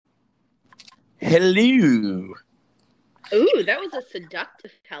Hello. Ooh, that was a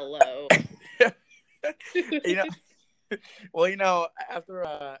seductive hello. you know,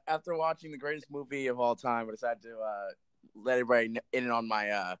 after watching the greatest movie of all time, I decided to let everybody in on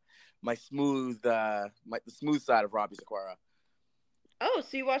my smooth the smooth side of Robbie Sequeira. Oh,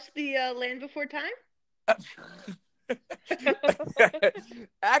 so you watched the Land Before Time?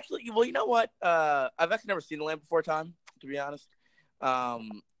 Actually, well, you know what? I've actually never seen The Land Before Time, to be honest.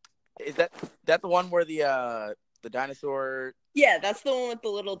 Um, is that the one where the dinosaur? Yeah, that's the one with the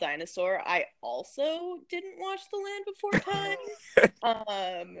little dinosaur. I also didn't watch The Land Before Time.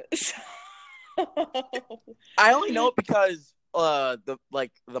 I only know it because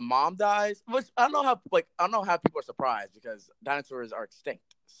the mom dies. Which I don't know how people are surprised because dinosaurs are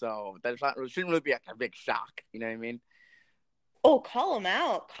extinct. So that's not it shouldn't really be a big shock. You know what I mean? Oh, call him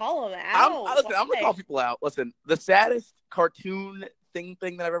out. Call him I out. listen. I'm gonna Why? call people out. Listen, the saddest cartoon thing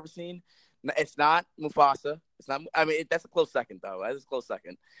that I've ever seen. It's not Mufasa. It's not. I mean, that's a close second though. That is a close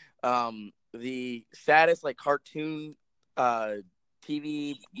second. The saddest like cartoon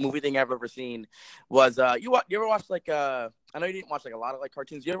TV movie thing I've ever seen was you ever watch like I know you didn't watch like a lot of like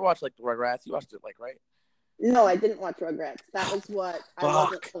cartoons. You ever watch like the Rugrats? You watched it like right? No, I didn't watch Rugrats. That was what I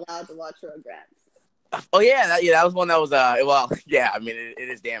wasn't Fuck. allowed to watch Rugrats. Oh yeah, that was one that was well yeah. I mean it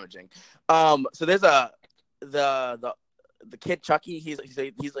is damaging. So there's the kid Chucky. He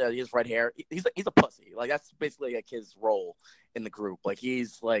has red hair. He's a pussy. Like that's basically like his role in the group. Like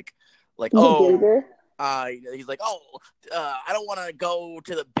he's like Is he ginger? he's like, I don't want to go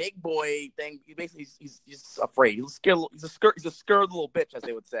to the big boy thing. He basically he's just afraid. He's scared. He's a scared little bitch, as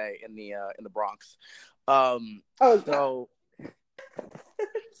they would say in the Bronx. So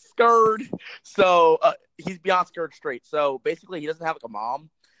scared. So he's beyond scared straight. So basically, he doesn't have like a mom.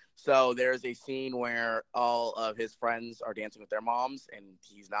 So there's a scene where all of his friends are dancing with their moms, and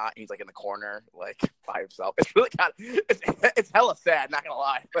he's not. He's like in the corner, like by himself. It's really it's hella sad. Not gonna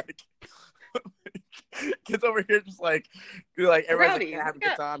lie. Like kids over here just like everybody's like, having a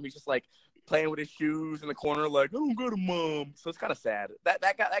good time. He's just like playing with his shoes in the corner, like I don't go to mom. So it's kind of sad. That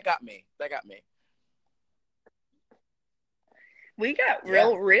got me. That got me. We got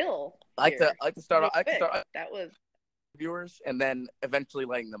real. I like to start. I can start. That was viewers, and then eventually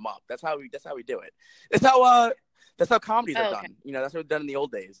lighting them up. That's how we do it. That's how comedies are done. You know, that's what done in the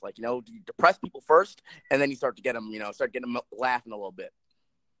old days. Like, you know, you depress people first, and then you start to get them, start getting them laughing a little bit.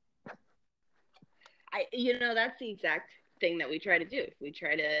 That's the exact thing that we try to do. We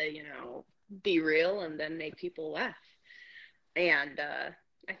try to, be real and then make people laugh. And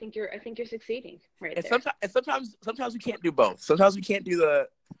I think you're succeeding right there. Sometimes we can't do both. Sometimes we can't do the.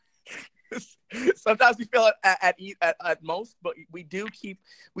 Sometimes we fail at most, but we do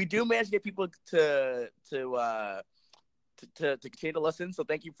manage to get people to continue to listen. So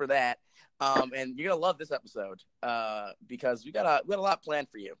thank you for that. And you're gonna love this episode because we got a lot planned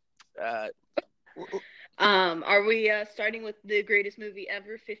for you. Are we starting with the greatest movie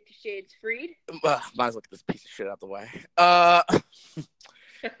ever, 50 Shades Freed? Might as well get this piece of shit out the way.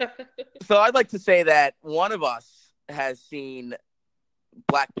 So I'd like to say that one of us has seen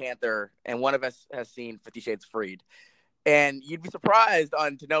Black Panther, and one of us has seen 50 Shades Freed. And you'd be surprised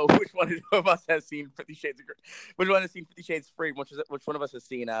to know which one of us has seen 50 Shades which one has seen 50 Shades Freed, which one of us has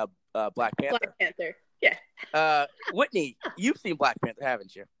seen Black Panther. Black Panther, yeah. Whitney, you've seen Black Panther,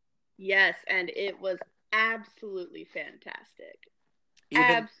 haven't you? Yes, and it was absolutely fantastic.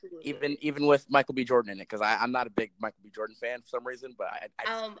 Even with Michael B. Jordan in it, because I'm not a big Michael B. Jordan fan for some reason, but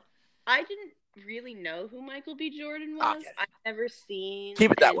I didn't really know who Michael B. Jordan was. Okay. I've never seen.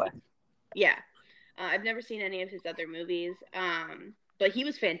 Keep it that way. Yeah, I've never seen any of his other movies. But he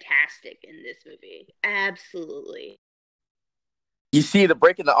was fantastic in this movie. Absolutely. You see, the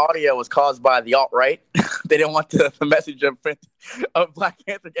break in the audio was caused by the alt-right. They didn't want the message of Black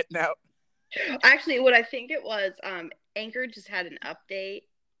Panther getting out. Actually, what I think it was, Anchor just had an update,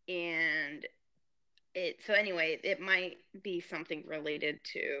 and it might be something related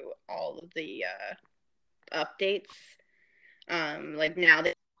to all of the updates. Like now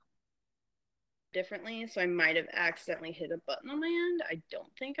that differently, so I might have accidentally hit a button on my end. I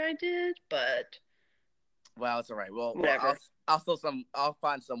don't think I did, but well, it's all right. Well, whatever. I'll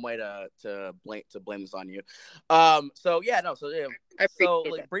find some way to blame this on you. So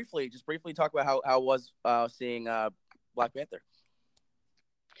briefly talk about how it was seeing Black Panther.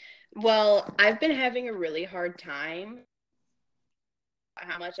 Well, I've been having a really hard time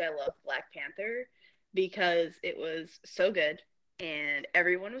how much I love Black Panther because it was so good and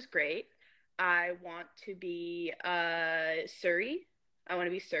everyone was great. I want to be Suri. I want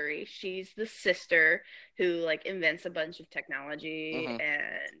to be Suri. She's the sister who invents a bunch of technology,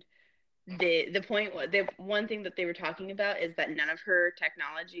 and the point was the one thing that they were talking about is that none of her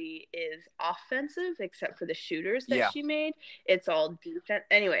technology is offensive except for the shooters that Yeah. she made. It's all defense.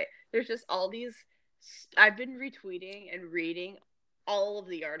 Anyway, there's just all these. I've been retweeting and reading all of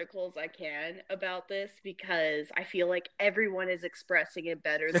the articles I can about this because I feel like everyone is expressing it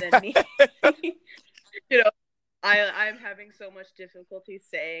better than me. You know, I'm having so much difficulty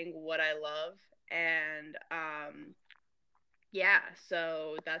saying what I love, and yeah,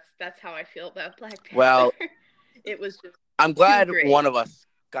 so that's how I feel about Black Panther. Well, it was just I'm glad great. one of us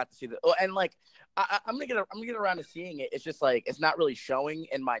got to see the. Oh, and like I'm gonna get around to seeing it. It's just like it's not really showing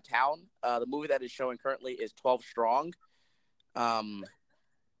in my town. The movie that is showing currently is 12 Strong.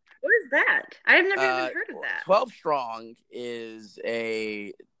 What is that? I have never even heard of that. 12 Strong is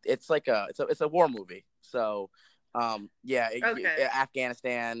it's a war movie. So yeah, Okay.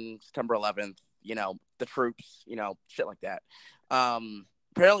 Afghanistan, September 11th, you know, the troops, you know, shit like that.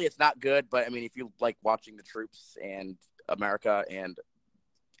 Apparently it's not good, but I mean, if you like watching the troops and America and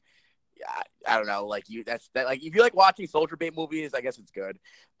I don't know, like like if you like watching soldier bait movies, I guess it's good.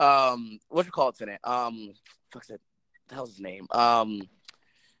 What you call it's in it? Fuck's it? The hell's his name? One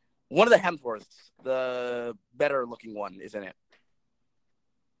of the Hemsworths, the better looking one, is in it.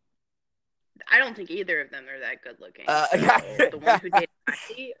 I don't think either of them are that good looking. So the one who did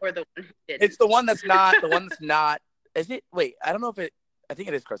Nazi or the one who did. It's the one that's not. The one that's not. Is it? Wait, I don't know if it. I think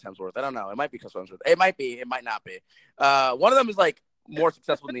it is Chris Hemsworth. I don't know. It might be Chris Hemsworth. It might be. It might not be. One of them is like more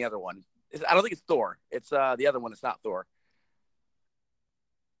successful than the other one. I don't think it's Thor. It's the other one. It's not Thor.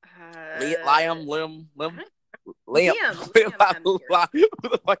 Liam. Liam Who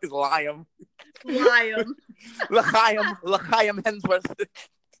the fuck is Liam? Liam Hemsworth.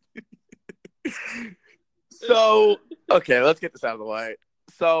 So, okay, let's get this out of the way.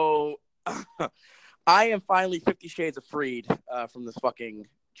 So, I am finally 50 Shades of Freed from this fucking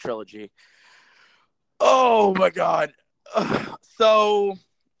trilogy. Oh my god. So,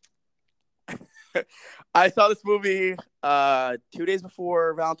 I saw this movie 2 days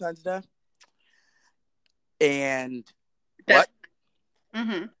before Valentine's Day. And what?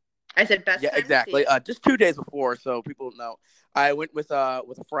 Mm-hmm. I said best. Yeah, exactly. Just 2 days before, so people know. I went with a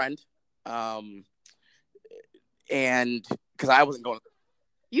friend, and because I wasn't going.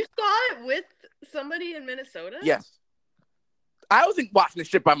 You saw it with somebody in Minnesota? Yes. I wasn't watching this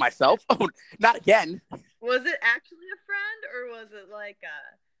shit by myself. Oh, not again. Was it actually a friend, or was it like a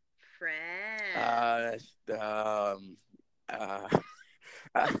friend? They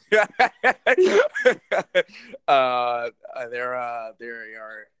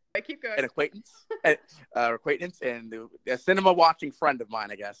are I keep going. an acquaintance, and a cinema watching friend of mine,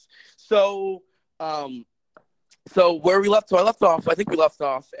 I guess. So, where we left, so I left off. I think we left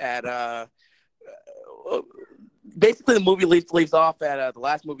off at basically the movie leaves off at the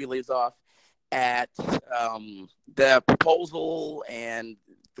last movie leaves off at the proposal and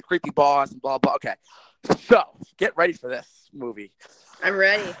the creepy boss and blah blah. Okay, so get ready for this movie. I'm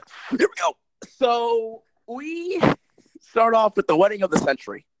ready. Here we go. So we start off with the wedding of the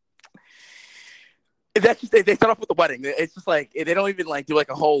century. That's just they start off with the wedding. It's just like they don't even like do like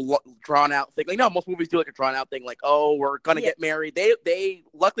a whole drawn out thing. Like no, most movies do like a drawn out thing. Like oh, we're gonna get married. They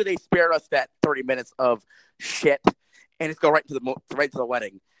luckily they spared us that 30 minutes of shit and just go right to the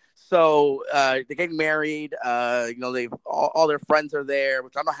wedding. So they're getting married. You know they all their friends are there,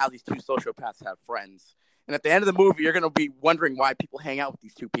 which I don't know how these two sociopaths have friends. And at the end of the movie, you're gonna be wondering why people hang out with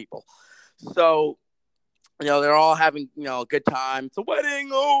these two people. So. You know, they're all having, you know, a good time. It's a wedding.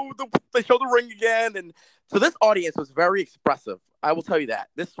 Oh, they show the ring again. And so this audience was very expressive. I will tell you that.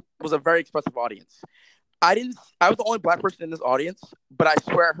 This was a very expressive audience. I was the only black person in this audience, but I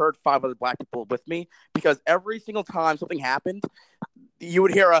swear I heard 5 other black people with me because every single time something happened, you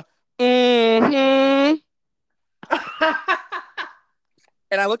would hear a, mm-hmm.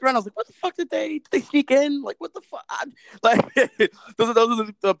 And I looked around. I was like, "What the fuck did they sneak in? Like, what the fuck? Like, those are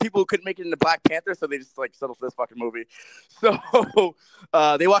the people who couldn't make it into Black Panther, so they just like settled for this fucking movie. So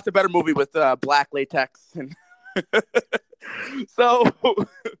they watched a better movie with black latex, and so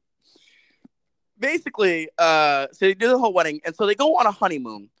basically, so they do the whole wedding, and so they go on a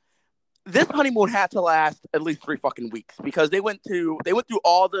honeymoon. This honeymoon had to last at least 3 fucking weeks because they went through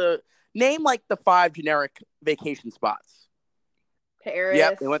all the name like the 5 generic vacation spots. Paris.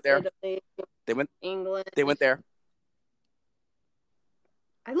 Yep, they went there. Italy, they went England. They went there.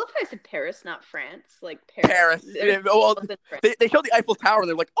 I love how I said Paris, not France. Like Paris. Well, they showed the Eiffel Tower and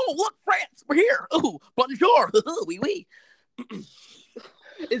they're like, "Oh, look, France, we're here. Ooh, bonjour, oui, oui."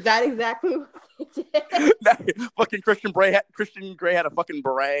 Is that exactly what they did? Fucking Christian Grey had a fucking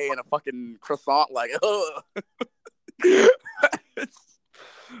beret and a fucking croissant. Like,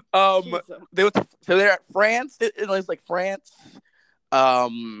 Jesus. So they're at France. It was like France,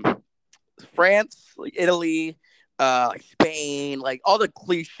 um, like Italy, like Spain, like all the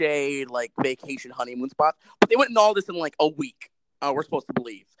cliched like vacation honeymoon spots. But they went in all this in like a week. We're supposed to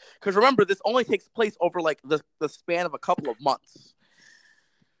believe, because remember, this only takes place over like the span of a couple of months.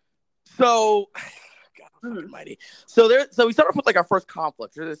 So, God almighty. So we start off with like our first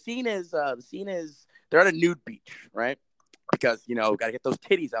conflict. The scene is they're at a nude beach, right? Because gotta get those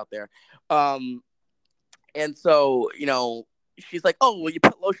titties out there. And so she's like, "Oh, will you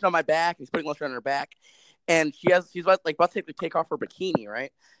put lotion on my back?" And he's putting lotion on her back, and she's about to take off her bikini,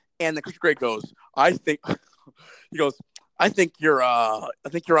 right? And then Christian Grey goes, he goes, I think you're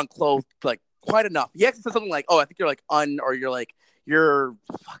unclothed like quite enough. He actually said something like, "Oh, I think you're like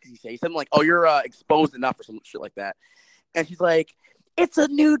fuck did he say? Something like, "Oh, you're exposed enough," or some shit like that. And she's like, "It's a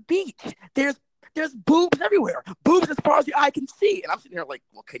nude beach. There's boobs everywhere. Boobs as far as the eye can see." And I'm sitting here like,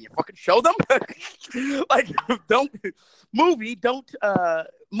 well, can you fucking show them? Like, don't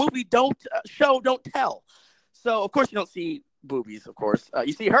show, don't tell. So of course you don't see boobies. Of course,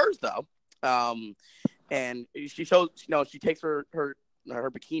 you see hers though. And she shows, she takes her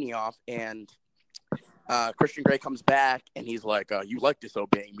bikini off, and Christian Grey comes back, and he's like, "You like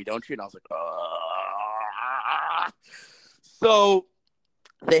disobeying me, don't you?" And I was like, So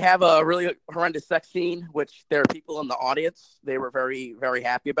they have a really horrendous sex scene, which there are people in the audience. They were very, very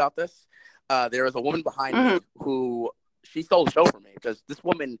happy about this. There was a woman behind me who she stole the show from me, because this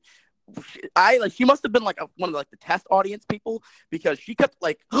woman, she must have been like one of the test audience people, because she kept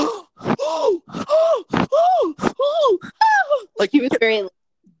like, like He was very.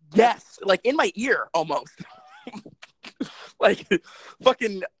 yes, like in my ear almost. Like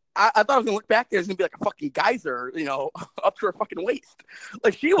fucking. I thought I was gonna look back there. There's gonna be like a fucking geyser, up to her fucking waist.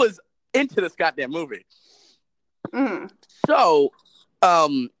 Like, she was into this goddamn movie. So,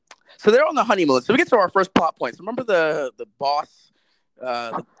 so they're on the honeymoon. So we get to our first plot points. Remember the boss,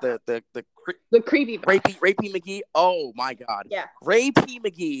 the creepy boss. Ray P. McGee. Oh my god. Yeah. Ray P.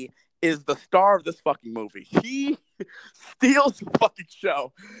 McGee is the star of this fucking movie. He steals the fucking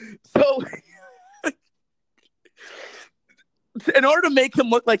show. So, in order to make him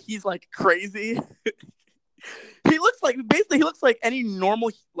look like he's like crazy, he looks like any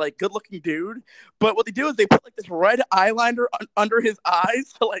normal like good looking dude. But what they do is they put like this red eyeliner under his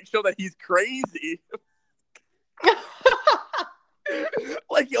eyes to like show that he's crazy.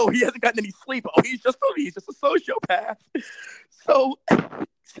 Like, yo, he hasn't gotten any sleep. Oh, he's just a sociopath. So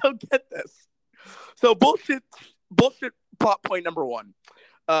get this. So bullshit plot point number one.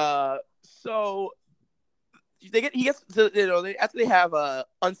 So he gets to, after they have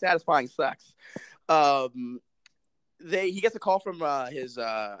unsatisfying sex, he gets a call from his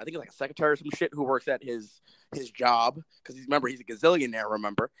I think it's like a secretary or some shit who works at his job, because he's a gazillionaire,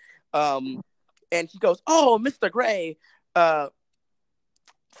 remember? And he goes, "Oh, Mr. Grey,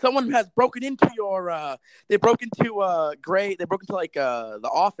 someone has broken into your they broke into like the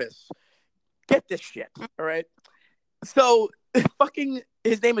office. Get this shit, all right?" So fucking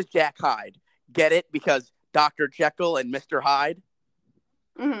his name is Jack Hyde. Get it? Because Dr. Jekyll and Mr. Hyde.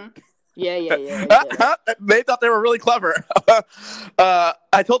 Yeah. They thought they were really clever.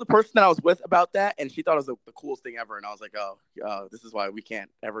 I told the person that I was with about that, and she thought it was the coolest thing ever. And I was like, oh, this is why we can't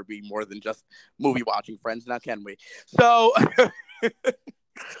ever be more than just movie watching friends, now can we? So,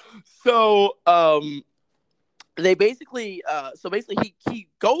 they basically, he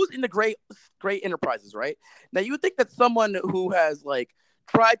goes into Great Enterprises, right? Now you would think that someone who has like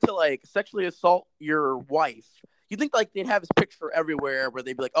tried to like sexually assault your wife, you think like they'd have his picture everywhere where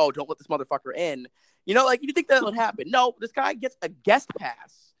they'd be like, "Oh, don't let this motherfucker in." Like you think that would happen. No, this guy gets a guest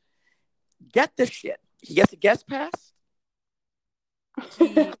pass. Get this shit. He gets a guest pass.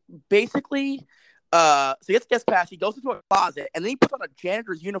 He basically, so he gets a guest pass. He goes into a closet, and then he puts on a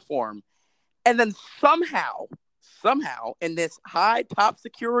janitor's uniform, and then somehow, in this high top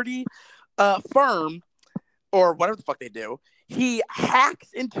security firm, or whatever the fuck they do, he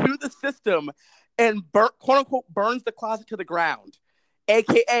hacks into the system and quote unquote burns the closet to the ground.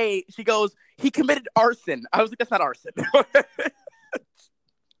 AKA, she goes, he committed arson. I was like, that's not arson.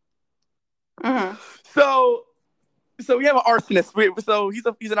 So we have an arsonist. So he's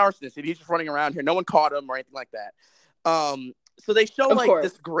an arsonist, and he's just running around here. No one caught him or anything like that. So they show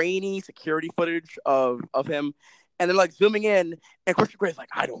this grainy security footage of him, and then like zooming in, and Christian Grey's like,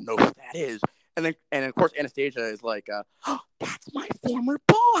 "I don't know who that is." And of course Anastasia is like, "Oh, that's my former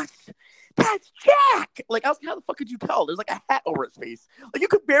boss. That's Jack." Like, I was like, how the fuck could you tell? There's like a hat over his face. Like, you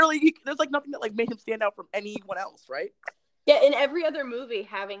could barely. There's like nothing that like made him stand out from anyone else, right? Yeah, in every other movie,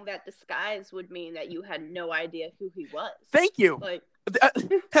 having that disguise would mean that you had no idea who he was. Thank you. Like,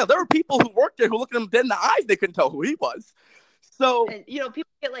 Hell, there were people who worked there who looked at him dead in the eyes. They couldn't tell who he was. So, And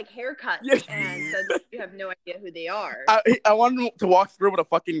people get like haircuts, Yeah. and so you have no idea who they are. I wanted him to walk through with a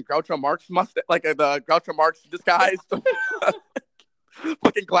fucking Groucho Marx mustache, like the Groucho Marx disguise,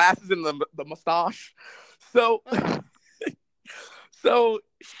 fucking glasses and the mustache. So, so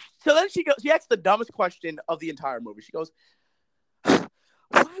then she asks the dumbest question of the entire movie. She goes, "Why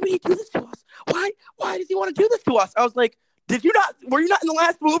would he do this to us? Why does he want to do this to us?" I was like, were you not in the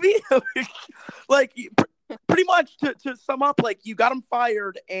last movie? Like, pretty much to sum up, like, you got him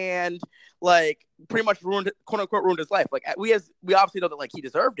fired and like pretty much quote unquote ruined his life. Like, we obviously know that like he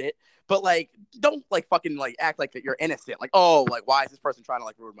deserved it, but like don't like fucking like act like that you're innocent. Like, oh, like why is this person trying to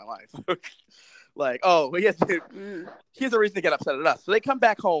like ruin my life? Like, oh, he has a reason to get upset at us. So they come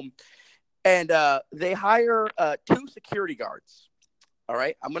back home and they hire 2 security guards. All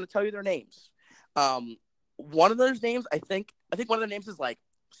right, I'm gonna tell you their names. One of those names, I think one of the names is like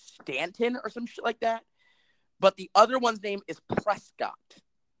Stanton or some shit like that. But the other one's name is Prescott.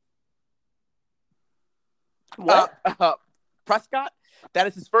 What? Prescott? That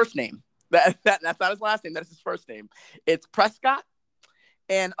is his first name. That's not his last name. That is his first name. It's Prescott.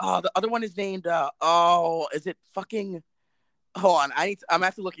 And the other one is named. Is it fucking? Hold on. I'm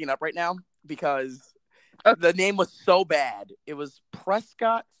actually looking it up right now because the name was so bad. It was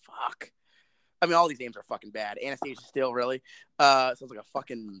Prescott. Fuck. I mean, all these names are fucking bad. Anastasia Steele, really. Sounds like a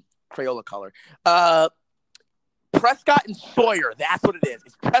fucking Crayola color. Prescott and Sawyer. That's what it is.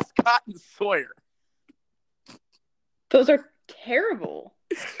 It's Prescott and Sawyer. Those are terrible.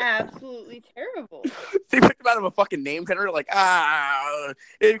 Absolutely terrible. They picked him out of a fucking name generator. Like,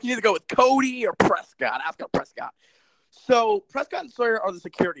 you can either go with Cody or Prescott. I'll go Prescott. So Prescott and Sawyer are the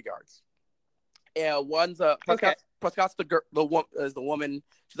security guards. Yeah, one's Prescott's the woman.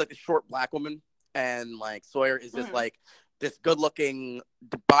 She's like a short black woman, and like Sawyer is just like this good-looking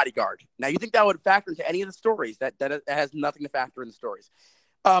bodyguard. Now, you think that would factor into any of the stories? That has nothing to factor in the stories.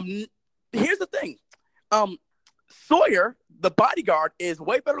 Here's the thing. Sawyer, the bodyguard, is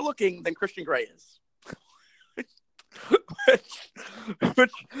way better looking than Christian Grey is.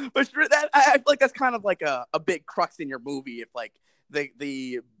 which that I feel like that's kind of like a big crux in your movie. If like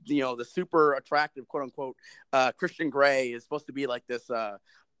the super attractive quote unquote Christian Grey is supposed to be like this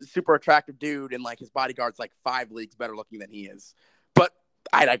super attractive dude, and like his bodyguard's like 5 leagues better looking than he is. But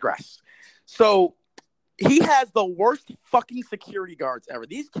I digress. So he has the worst fucking security guards ever.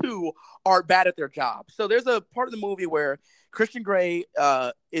 These 2 are bad at their job. So there's a part of the movie where Christian Grey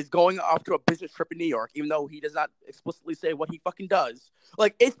is going off to a business trip in New York, even though he does not explicitly say what he fucking does.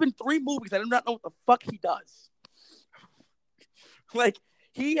 Like, it's been 3 movies. I do not know what the fuck he does. Like,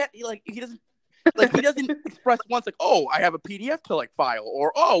 he doesn't express once like, oh, I have a PDF to like file,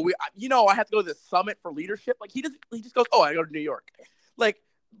 or oh, I have to go to this summit for leadership. Like, he just goes, oh, I go to New York. Like,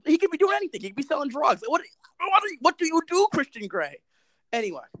 he could be doing anything. He could be selling drugs. What do you do, Christian Grey?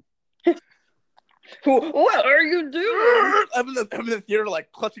 Anyway. What are you doing? I'm in the theater,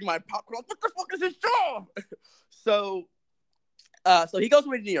 like, clutching my popcorn. What the fuck is his job? So he goes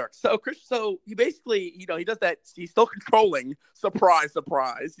away to New York. So he basically, he does that. He's still controlling. Surprise,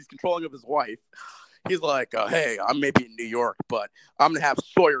 surprise. He's controlling of his wife. He's like, hey, I'm maybe in New York, but I'm going to have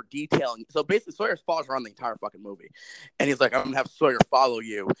Sawyer detailing. So basically, Sawyer follows around the entire fucking movie. And he's like, I'm going to have Sawyer follow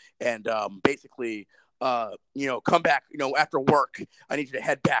you. And basically, come back, after work. I need you to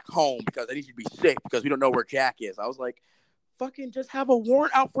head back home because I need you to be safe because we don't know where Jack is. I was like, fucking just have a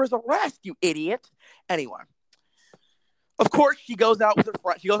warrant out for his arrest, you idiot. Anyway. Of course, she goes out with her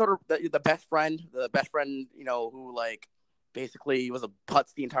friend. She goes out with the best friend, who like basically was a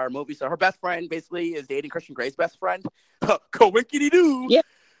putz the entire movie. So her best friend basically is dating Christian Grey's best friend. Coinkity-doo. Yeah.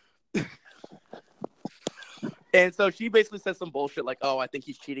 And so she basically says some bullshit like, oh, I think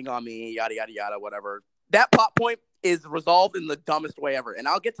he's cheating on me, yada, yada, yada, whatever. That plot point is resolved in the dumbest way ever. And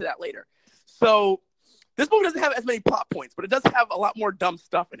I'll get to that later. So this movie doesn't have as many plot points, but it does have a lot more dumb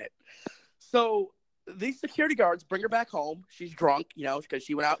stuff in it. So these security guards bring her back home. She's drunk, because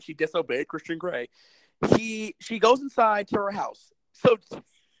she went out. She disobeyed Christian Grey. She goes inside to her house. So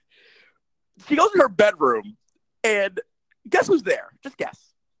she goes in her bedroom, and guess who's there? Just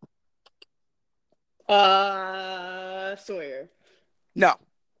guess. Sawyer. No.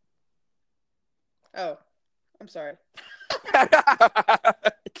 Oh, I'm sorry.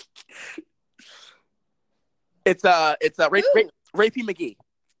 It's Rapey McGee.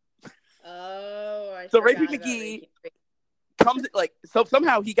 Oh, I so forgot Rapey McGee comes like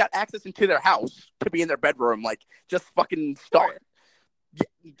somehow he got access into their house to be in their bedroom, like just fucking start.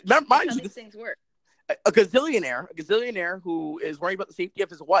 Mind you, these things work. A gazillionaire who is worrying about the safety of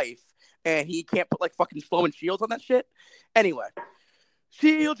his wife, and he can't put like fucking slow and shields on that shit. Anyway,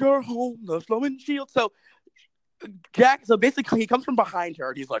 shield your home, the flowing shield. So Jack, so basically, he comes from behind her,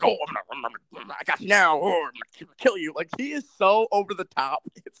 and he's like, "Oh, I got you now. Oh, I'm gonna kill you!" Like he is so over the top.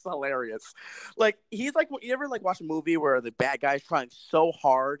 It's hilarious. Like he's like, you ever like watch a movie where the bad guy's trying so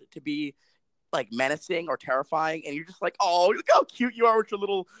hard to be like menacing or terrifying, and you're just like, "Oh, look how cute you are with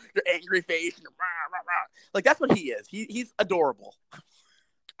your angry face." And rah, rah, rah. Like that's what he is. He's adorable.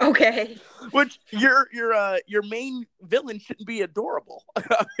 Okay. Which your main villain shouldn't be adorable.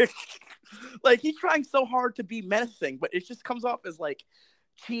 Like he's trying so hard to be menacing, but it just comes off as like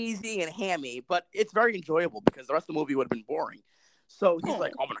cheesy and hammy. But it's very enjoyable because the rest of the movie would have been boring. So he's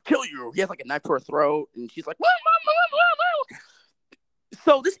like, "I'm gonna kill you." He has like a knife to her throat, and she's like, "Wah, wah, wah, wah, wah."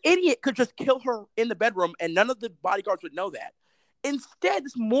 So this idiot could just kill her in the bedroom, and none of the bodyguards would know that. Instead,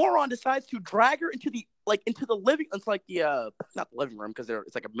 this moron decides to drag her into the living. It's like the not the living room because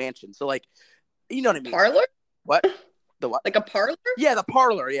it's like a mansion. So like, you know what I mean? Parlor? What? The what? Like a parlor? Yeah, the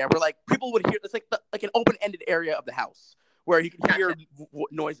parlor. Yeah, where like people would hear. It's like like an open-ended area of the house where you can hear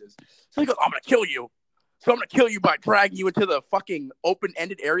noises. So he goes, "I'm gonna kill you." So I'm gonna kill you by dragging you into the fucking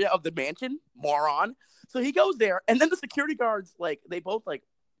open-ended area of the mansion, moron. So he goes there, and then the security guards they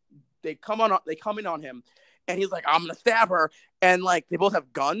come in on him. And he's like, "I'm gonna stab her," and like they both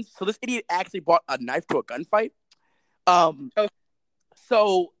have guns. So this idiot actually bought a knife to a gunfight.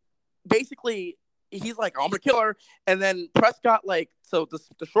 So basically, he's like, "I'm gonna kill her," and then Prescott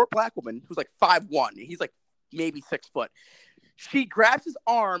the short black woman who's like 5'1", he's like maybe 6 foot. She grabs his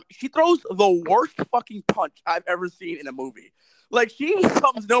arm. She throws the worst fucking punch I've ever seen in a movie. Like she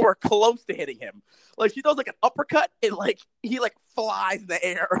comes nowhere close to hitting him. Like she throws like an uppercut, and like he like flies in the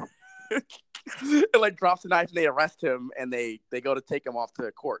air. And like drops the knife, and they arrest him, and they go to take him off to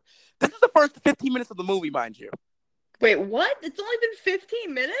court. This is the first 15 minutes of the movie, mind you. Wait, what? It's only been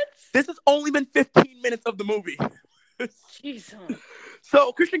 15 minutes? This has only been 15 minutes of the movie. Jesus.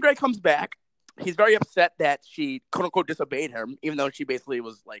 So Christian Grey comes back. He's very upset that she quote unquote disobeyed him, even though she basically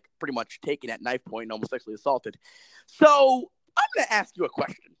was like pretty much taken at knife point and almost sexually assaulted. So I'm gonna ask you a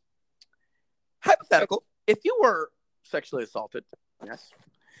question. Hypothetical: if you were sexually assaulted, yes,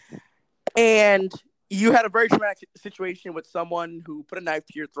 and you had a very traumatic situation with someone who put a knife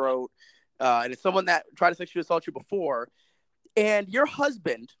to your throat, and it's someone that tried to sexually assault you before, and your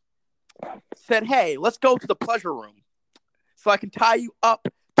husband said, "Hey, let's go to the pleasure room so I can tie you up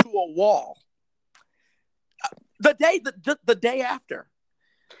to a wall." The day after,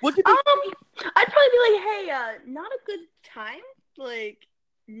 would you be? I'd probably be like, "Hey, not a good time. Like,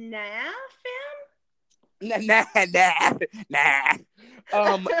 nah, fam." Nah.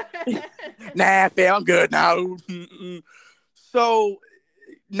 Nah, fam, I'm good now. So,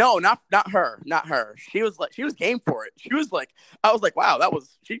 no, not her. She was game for it. She was like, I was like, wow,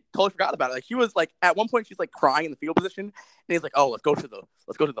 she totally forgot about it. Like, she was like, at one point, she's like crying in the fetal position, and he's like, "Oh, let's go to the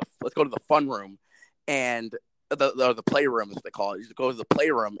fun room," and the playroom is what they call it. You just go to the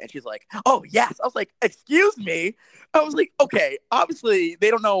playroom, and she's like, "Oh yes." I was like, "Excuse me." I was like, okay, obviously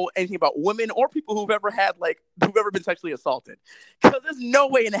they don't know anything about women or people who've ever been sexually assaulted, because there's no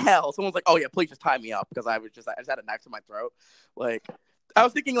way in hell someone's like, "Oh yeah, please just tie me up," because I just had a knife to my throat. Like, I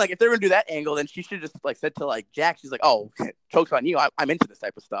was thinking like if they were gonna do that angle, then she should just like said to like Jack, she's like, "Oh, joke's on you. I'm into this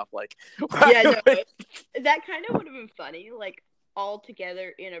type of stuff." Like, yeah, no, that kind of would have been funny, like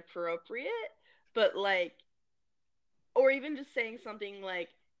altogether inappropriate, but like. Or even just saying something like,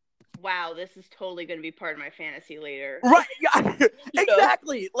 "Wow, this is totally going to be part of my fantasy later." Right, yeah,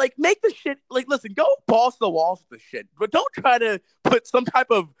 exactly. Like, make the shit, like, listen, go balls to the walls with the shit, but don't try to put some type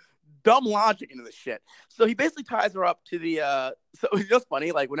of dumb logic into the shit. So he basically ties her up to the, so it's just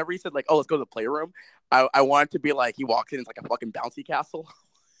funny, like, whenever he said, like, "Oh, let's go to the playroom," I wanted to be like, he walks in, it's like a fucking bouncy castle.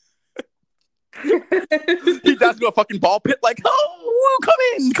 He does go a fucking ball pit, like, "Oh, come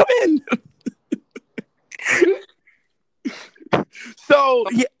in. So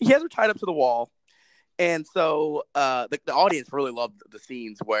he has her tied up to the wall, and so the audience really loved the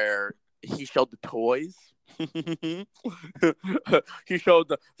scenes where he showed the toys. He showed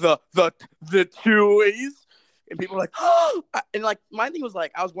the toys, and people were like, "Oh!" And like my thing was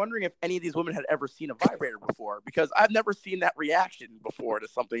like, I was wondering if any of these women had ever seen a vibrator before, because I've never seen that reaction before to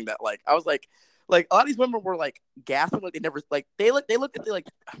something that like I was like a lot of these women were like gasping, like they never like they looked at the, like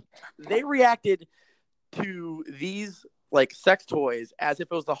they reacted to these like sex toys as if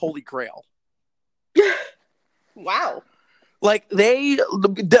it was the Holy Grail. Wow. Like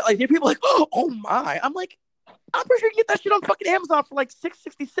people like, "Oh my!" I'm like, I'm pretty sure you can get that shit on fucking Amazon for like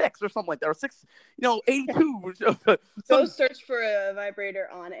 $6.66 or something like that, or $6.82. Go search for a vibrator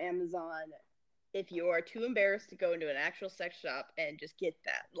on Amazon. if you are too embarrassed to go into an actual sex shop and just get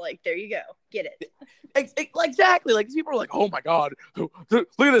that, like, there you go, get it. Exactly. Like, these people are like, oh my God, look at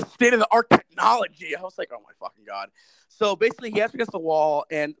the state of the art technology. I was like, oh my fucking God. So basically, he has against the wall,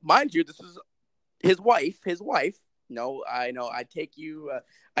 and mind you, this is his wife. No, I know. I take to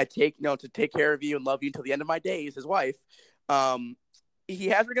take care of you and love you until the end of my days. His wife. He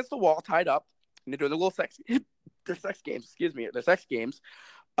has her against the wall, tied up, and they're doing their sex games.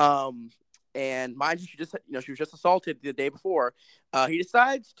 And mind you, she was just assaulted the day before. He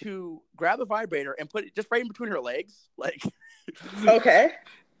decides to grab a vibrator and put it just right in between her legs, like. Okay.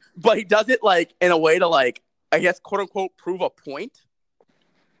 But he does it like in a way to, like, I guess, quote unquote, prove a point.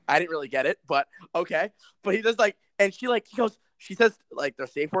 I didn't really get it, but okay. But he does, like, and she says like their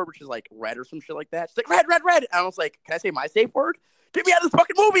safe word, which is like red or some shit like that. She's like, red, red, red. And I was like, can I say my safe word? Get me out of this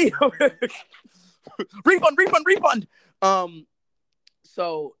fucking movie. refund.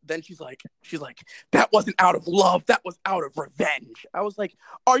 So then she's like, that wasn't out of love. That was out of revenge. I was like,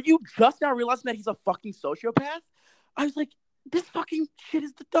 are you just now realizing that he's a fucking sociopath? I was like, this fucking shit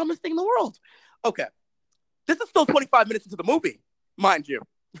is the dumbest thing in the world. Okay. This is still 25 minutes into the movie, mind you.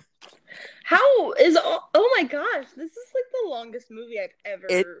 Oh my gosh, this is like the longest movie I've ever.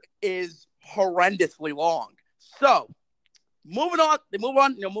 It is horrendously long. So, moving on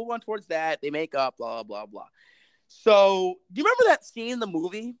towards that. They make up, blah, blah, blah. So, do you remember that scene in the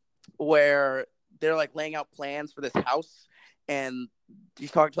movie where they're like laying out plans for this house, and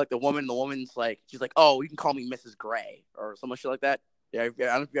he's talking to like the woman, and the woman's like, she's like, oh, you can call me Mrs. Gray or some shit like that. Yeah, I don't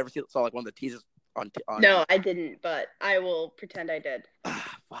know if you ever saw like one of the teasers on. No, I didn't, but I will pretend I did.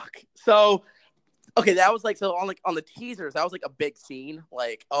 Fuck. So, okay, that was like, so on the teasers, that was like a big scene.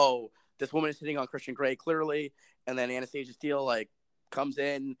 Like, oh, this woman is hitting on Christian Grey clearly, and then Anastasia Steele like comes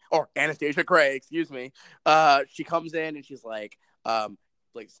in, or Anastasia Gray, excuse me. She comes in and she's like, stop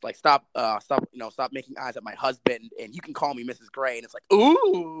making eyes at my husband, and you can call me Mrs. Gray. And it's like,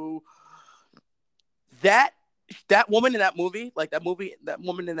 ooh, that woman in that movie, like that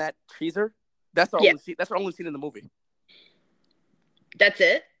woman in that teaser, that's our only scene in the movie. That's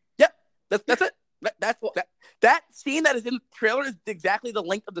it? Yep. That's it. That scene that is in the trailer is exactly the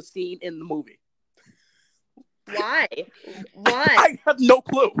length of the scene in the movie. Why? I have no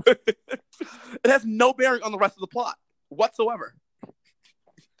clue. It has no bearing on the rest of the plot whatsoever.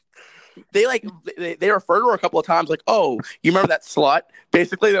 They refer to her a couple of times, like, oh, you remember that slut?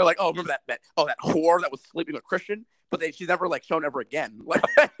 Basically, they're like, oh, remember that whore that was sleeping with Christian? But she's never like shown ever again. Like,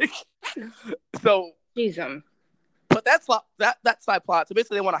 so. Jesus. But that's that side plot. So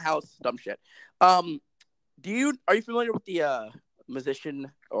basically, they want a house, dumb shit. Are you familiar with the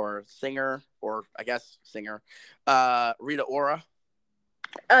musician or singer, or I guess singer, Rita Ora?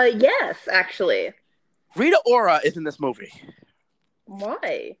 Yes, actually. Rita Ora is in this movie.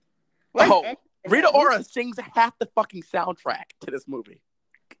 Why? Rita Ora sings half the fucking soundtrack to this movie.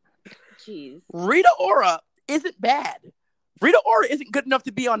 Jeez. Rita Ora isn't bad. Rita Ora isn't good enough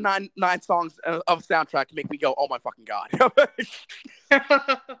to be on nine songs of soundtrack to make me go, oh my fucking God.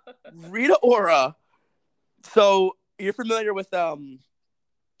 Rita Ora. So you're familiar with James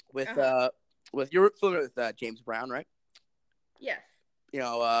Brown, right? Yes. You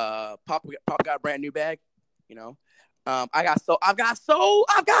know, Pop got a brand new bag. You know, I've got soul,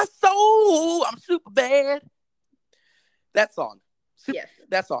 I'm super bad. That song. Yes.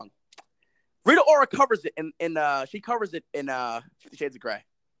 That song. Rita Ora covers it in 50 Shades of Grey.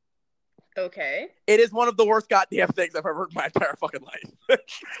 Okay. It is one of the worst goddamn things I've ever heard in my entire fucking life.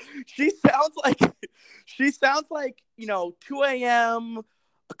 She sounds like, 2 a.m.,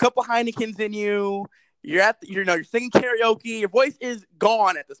 a couple Heinekens in you. You're singing karaoke. Your voice is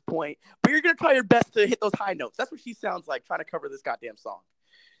gone at this point, but you're gonna try your best to hit those high notes. That's what she sounds like trying to cover this goddamn song.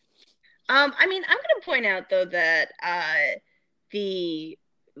 I mean, I'm gonna point out though that the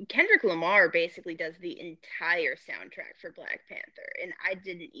Kendrick Lamar basically does the entire soundtrack for Black Panther, and I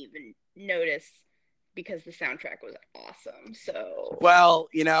didn't even notice because the soundtrack was awesome. So, well,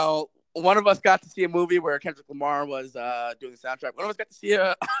 one of us got to see a movie where Kendrick Lamar was doing the soundtrack. One of us got to see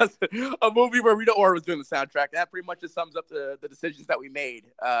a movie where Rita Ora was doing the soundtrack. That pretty much just sums up the decisions that we made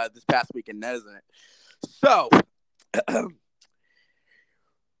this past weekend, isn't it? So,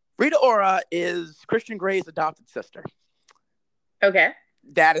 Rita Ora is Christian Grey's adopted sister. Okay.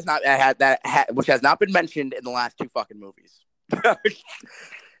 That is not which has not been mentioned in the last two fucking movies.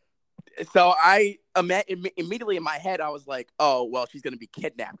 So I immediately in my head I was like, oh well, she's gonna be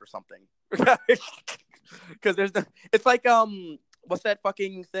kidnapped or something. Because it's like what's that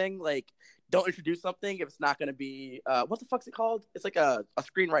fucking thing, like don't introduce something if it's not going to be what the fuck's it called? It's like a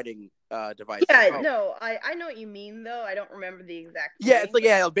screenwriting device. Yeah, no, I know what you mean though. I don't remember the exact. Yeah, it's like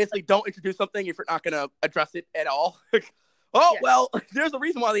basically don't introduce something if you're not going to address it at all. Oh, well, there's a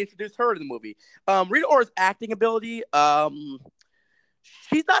reason why they introduced her in the movie. Rita Ora's acting ability,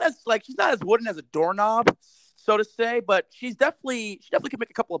 she's not as wooden as a doorknob, so to say, but she definitely can make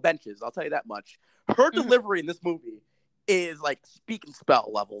a couple of benches. I'll tell you that much. Her delivery in this movie is like speak and spell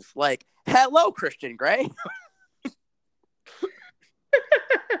levels. Like, hello, Christian Grey.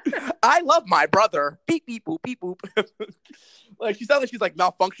 I love my brother. Beep beep boop beep boop. Like she sounds like she's like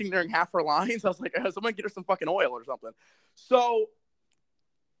malfunctioning during half her lines. I was like, someone get her some fucking oil or something. So,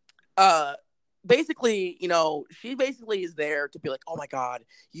 basically, she basically is there to be like, oh my God,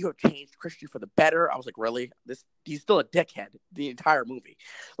 you have changed Christian for the better. I was like, really? He's still a dickhead the entire movie.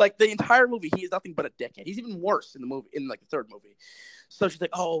 Like the entire movie, he is nothing but a dickhead. He's even worse in the movie, in like the third movie. So she's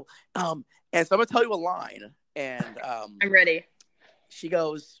like, oh, and so I'm gonna tell you a line, and I'm ready. She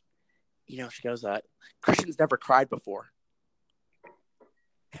goes, Christian's never cried before.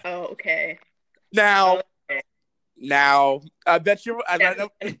 Oh, okay. Now, I bet you,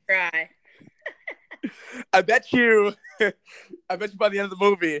 cry. I bet you by the end of the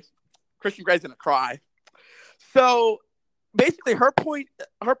movie, Christian Grey's gonna cry. So basically, her point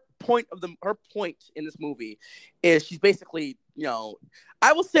in this movie is she's basically,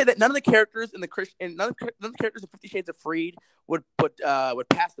 I will say that none of the characters in none of the characters in 50 Shades of Freed would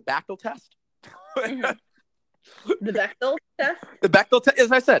pass the Bechdel test. The Bechdel test? The Bechdel test,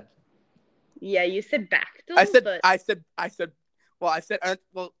 as I said. Yeah, you said Bechdel. I said,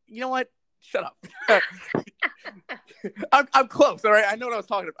 well, you know what? Shut up. I'm close, all right? I know what I was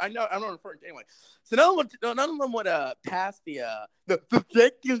talking about. I'm not referring to anyway. So none of them would pass the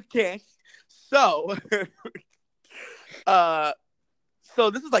Bechdel test. So, so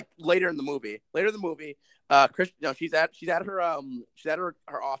this is like later in the movie. Christian, she's at her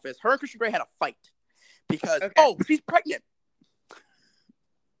office. Her and Christian Grey had a fight because she's pregnant.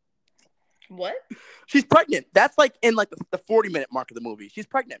 What? She's pregnant. That's like in like the 40-minute mark of the movie. She's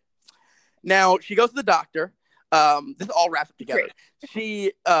pregnant. Now she goes to the doctor. This all wraps up together. Great.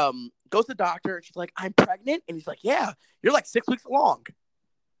 She goes to the doctor and she's like, I'm pregnant. And he's like, yeah, you're like 6 weeks along.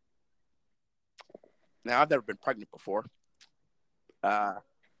 Now I've never been pregnant before.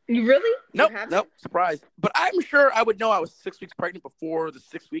 You really? Nope. Surprise. But I'm sure I would know I was 6 weeks pregnant before the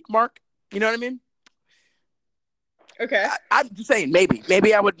 6 week mark. You know what I mean? Okay. I'm just saying, maybe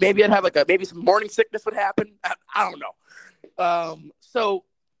I'd have maybe some morning sickness would happen. I don't know. So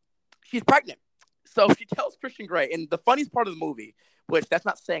she's pregnant. So she tells Christian Grey, and the funniest part of the movie, which that's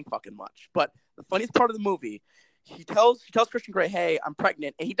not saying fucking much, but the funniest part of the movie, she tells Christian Grey, hey, I'm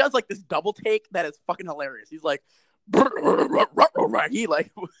pregnant. And he does like this double take that is fucking hilarious. He's like, he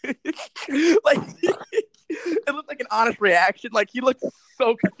like it looked like an honest reaction. Like he looked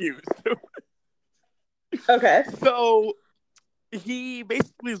so confused. Okay. So he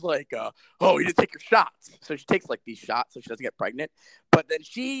basically is like, oh, you didn't take your shots. So she takes like these shots so she doesn't get pregnant. But then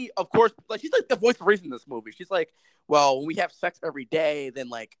she, of course, like she's like the voice of reason in this movie. She's like, well, when we have sex every day, then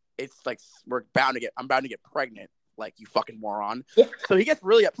like it's like I'm bound to get pregnant, like you fucking moron. Yeah. So he gets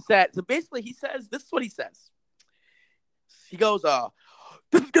really upset. So basically this is what he says. He goes,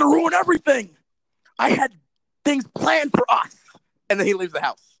 this is gonna ruin everything. I had things planned for us. And then he leaves the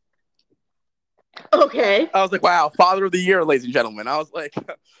house. Okay. I was like, wow, father of the year, ladies and gentlemen. I was like,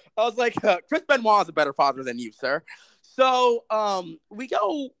 Chris Benoit is a better father than you, sir. So we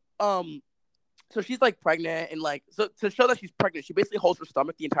go, so she's like pregnant, and like, so to show that she's pregnant, she basically holds her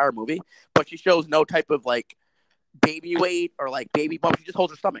stomach the entire movie, but she shows no type of like baby weight or like baby bump. She just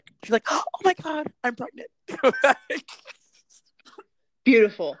holds her stomach. She's like, oh my God, I'm pregnant.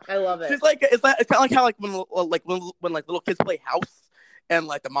 Beautiful. I love it. She's like, it's kind of like how like when little kids play house. And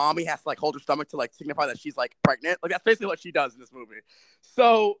like the mommy has to like hold her stomach to like signify that she's like pregnant. Like that's basically what she does in this movie.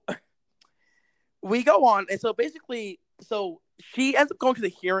 So we go on, and so basically, so she ends up going to the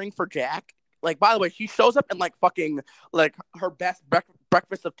hearing for Jack. Like, by the way, she shows up in like fucking like her best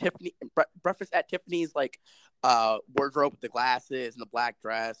breakfast at Tiffany's like wardrobe with the glasses and the black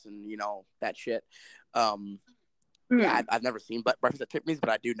dress and that shit. I've never seen Breakfast at Tiffany's, but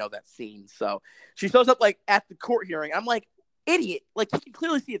I do know that scene. So she shows up like at the court hearing. I'm like, idiot, like you can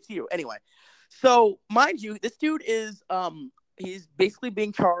clearly see it's you. Anyway, so mind you, this dude is he's basically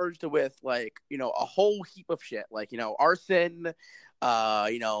being charged with like a whole heap of shit, like arson,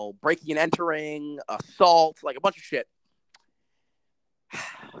 breaking and entering, assault, like a bunch of shit.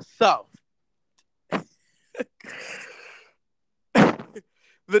 So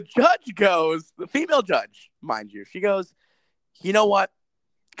the judge goes, the female judge, mind you, she goes, you know what,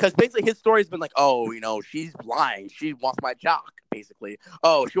 because basically his story's been like, oh, she's lying. She wants my jock, basically.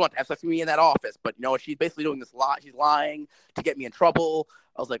 Oh, she wants to have sex with me in that office, but she's basically doing this lot. She's lying to get me in trouble.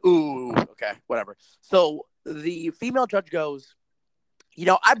 I was like, ooh, okay, whatever. So the female judge goes,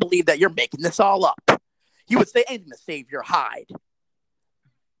 I believe that you're making this all up. You would say anything to save your hide.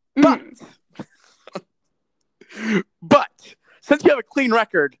 But, but since you have a clean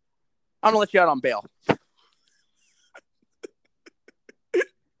record, I'm going to let you out on bail.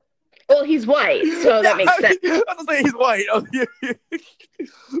 Well, he's white, so that makes sense. I was saying he's white.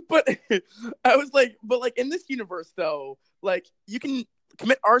 But I was like, in this universe, though, like, you can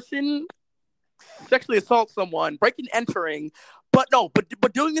commit arson, sexually assault someone, breaking and entering, but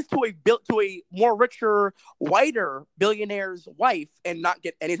doing this to a more richer, whiter billionaire's wife and not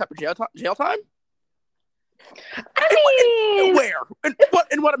get any type of jail time? I mean, where?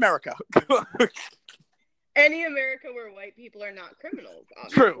 In what America? Any America where white people are not criminals,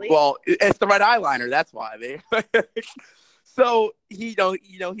 obviously. True. Well, it's the red eyeliner. That's why they. So he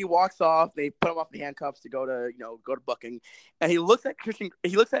walks off. They put him off the handcuffs to go to booking, and he looks at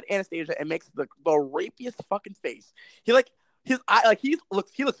Anastasia and makes the rapiest fucking face. He like his eye like he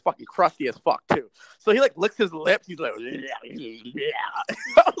looks fucking crusty as fuck too. So he like licks his lips. He's like,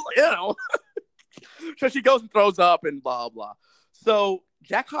 So she goes and throws up and blah blah. So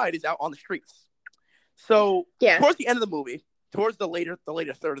Jack Hyde is out on the streets. So towards the end of the movie, towards the later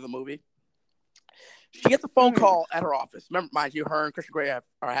third of the movie, she gets a phone call at her office. Remember, mind you, her and Christian Grey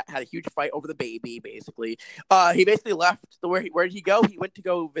had a huge fight over the baby. Basically, he basically left. Where did he go? He went to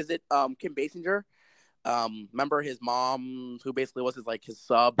go visit Kim Basinger. Remember his mom, who basically was his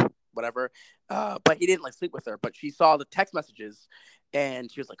sub, whatever. But he didn't sleep with her. But she saw the text messages,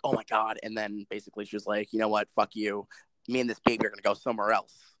 and she was like, "Oh my god!" And then basically she was like, "You know what? Fuck you. Me and this baby are gonna go somewhere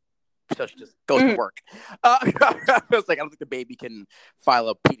else." So she just goes to work. I was like, I don't think the baby can file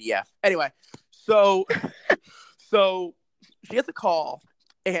a PDF. Anyway, so she gets a call,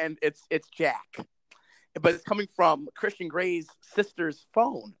 and it's Jack, but it's coming from Christian Grey's sister's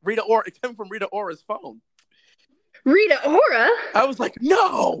phone. It's coming from Rita Ora's phone. Rita Ora? I was like,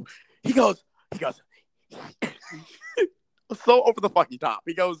 no. He goes. So over the fucking top.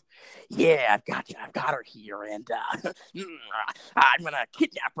 He goes, yeah, I've got her here, and I'm gonna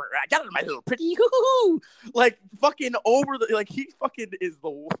kidnap her. I got her, my little pretty. Like fucking over the he fucking is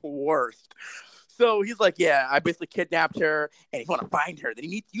the worst. So he's like, yeah, I basically kidnapped her, and if you want to find her, then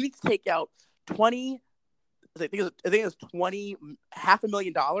you need to take out 20. I think it was $500,000.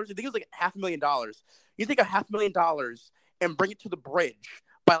 I think it was like $500,000. You take $500,000 and bring it to the bridge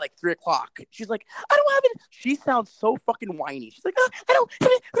by 3:00. She's like, I don't have it. She sounds so fucking whiny. She's like, I don't have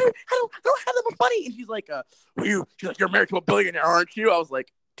that much money. And she's like, she's like, you're married to a billionaire, aren't you? I was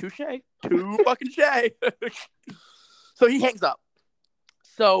like, touche, too fucking shay. So he hangs up.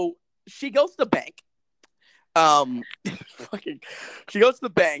 So she goes to the bank. She goes to the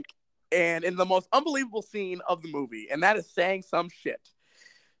bank, and in the most unbelievable scene of the movie, and that is saying some shit.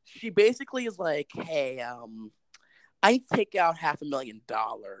 She basically is like, hey, I take out $500,000,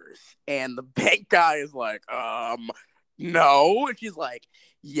 and the bank guy is like, no, and she's like,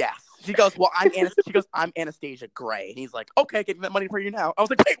 yes. She goes, well, I'm Anastasia Gray, and he's like, okay, getting that money for you now. I was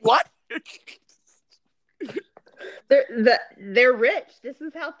like, wait, what? They're rich. This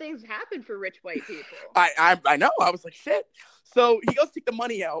is how things happen for rich white people. I know. I was like, shit. So he goes to take the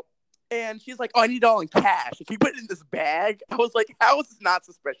money out, and she's like, oh, I need it all in cash. If you put it in this bag, I was like, how is this not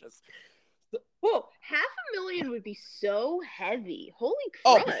suspicious? Whoa, $500,000 would be so heavy. Holy crap.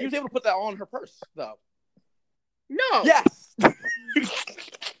 Oh, but she was able to put that all in her purse, though. No. Yes.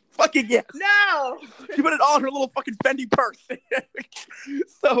 Fucking yes. No. She put it all in her little fucking Fendi purse.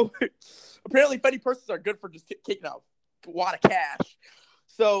 So apparently Fendi purses are good for just taking out a lot of cash.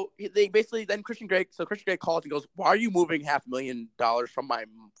 So they basically then Christian Grey calls and goes, why are you moving $500,000 from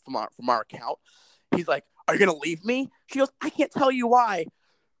our account? He's like, are you gonna leave me? She goes, I can't tell you why.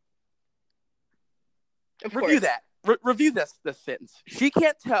 Review this sentence. She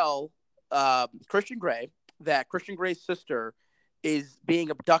can't tell Christian Grey that Christian Grey's sister is being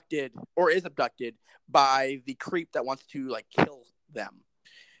abducted by the creep that wants to kill them.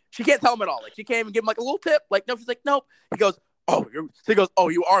 She can't tell him at all. She can't even give him a little tip. No, she's like, nope. He goes, oh,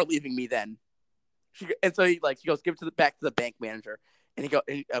 you are leaving me then. She goes, give it back to the bank manager. And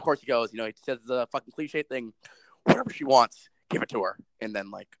of course he goes, he says the fucking cliche thing, whatever she wants, give it to her. And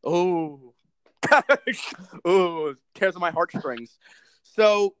then oh, tears on my heartstrings.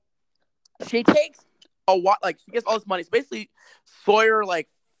 So she takes a what, she gets all this money. So basically, Sawyer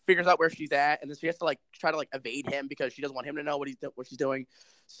figures out where she's at, and then she has to try to evade him because she doesn't want him to know what she's doing.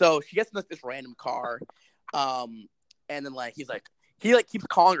 So she gets in this random car, and then he's like, he like keeps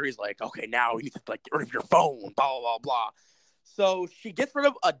calling her. He's like, okay, now we need to like get rid of your phone, blah blah blah blah. So she gets rid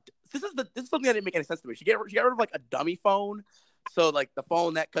of a. This is something that didn't make any sense to me. She got rid of like a dummy phone. So like the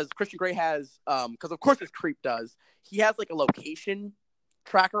phone that because Christian Grey has because of course this creep does. He has like a location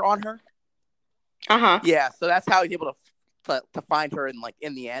tracker on her. Yeah, so that's how he's able to find her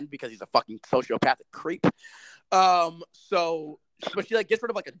in the end because he's a fucking sociopathic creep. So but she like gets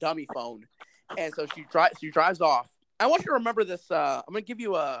rid of like a dummy phone, and so she drives off. I want you to remember this. I'm gonna give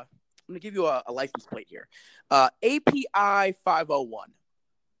you a license plate here. API 501.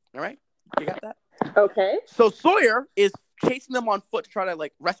 All right, you got that? Okay. So Sawyer is chasing them on foot to try to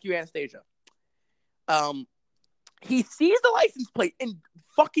like rescue Anastasia. He sees the license plate in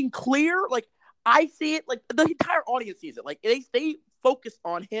fucking clear, like I see it, like the entire audience sees it. Like they focus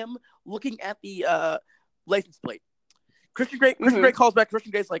on him looking at the license plate. Christian Grey calls back.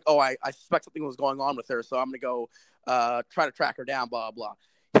 Christian Grey's like, oh, I suspect something was going on with her, so I'm gonna go try to track her down. Blah blah.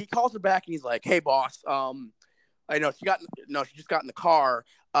 He calls her back and he's like, hey boss, I know she just got in the car.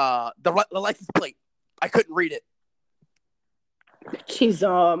 The license plate, I couldn't read it. Jeez,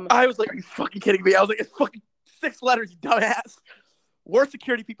 I was like, are you fucking kidding me? I was like, it's fucking 6 letters, you dumbass. Worst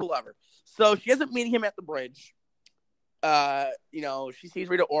security people ever. So she ends up meeting him at the bridge. She sees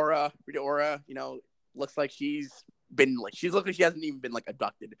Rita Ora. Rita Ora, looks like she looks like she hasn't even been like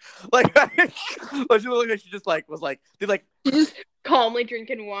abducted. Like, she looks like she just like was like they like just calmly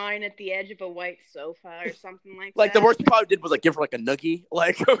drinking wine at the edge of a white sofa or something like that. Like the worst he probably did was like give her like a noogie.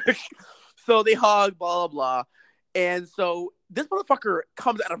 Like, so they hug, blah blah blah, and so this motherfucker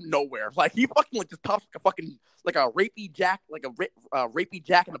comes out of nowhere. Like he fucking like just pops like a fucking like a rapey Jack, like a rapey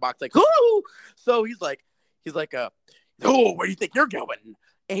Jack in the Box. Like, whoo! So he's like, oh, where do you think you're going?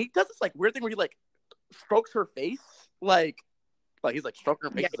 And he does this like weird thing where he like strokes her face, like he's like stroking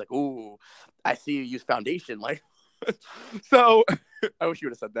her face. Yeah. He's like, ooh, I see you use foundation. Like, so I wish you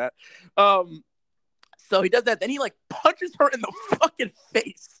would have said that. So he does that. Then he like punches her in the fucking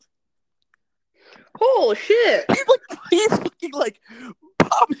face. Oh shit! He's fucking like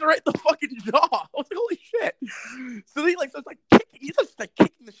pops her right in the fucking jaw. I was like, holy shit! So he like starts like kicking. He's just like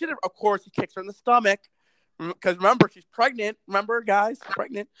kicking the shit out of her. Of course, he kicks her in the stomach because remember she's pregnant. Remember, guys, she's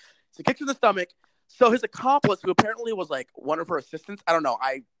pregnant. So he kicks her in the stomach. So his accomplice, who apparently was like one of her assistants, I don't know,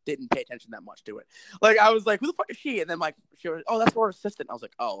 I didn't pay attention that much to it. Like I was like, who the fuck is she? And then like she was, oh, that's her assistant. I was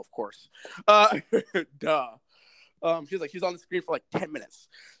like, oh, of course, duh. She's on the screen for like 10 minutes.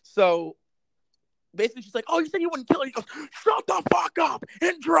 So basically, she's like, oh, you said you wouldn't kill her. He goes, shut the fuck up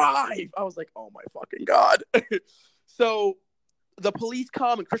and drive. I was like, oh my fucking god. So the police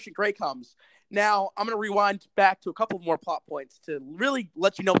come and Christian Grey comes. Now, I'm going to rewind back to a couple more plot points to really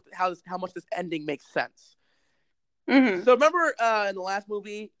let you know how much this ending makes sense. Mm-hmm. So remember in the last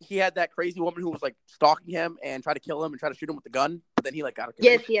movie, he had that crazy woman who was like stalking him and tried to kill him and tried to shoot him with the gun, but then he like got her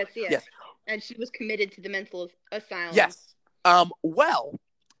killed. Yes. And she was committed to the mental asylum. Yes. Well,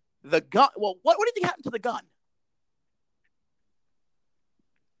 the gun. Well, what do you think happened to the gun?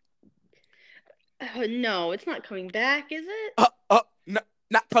 No, it's not coming back, is it?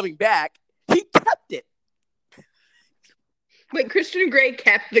 Not coming back. He kept it. Wait, Christian Grey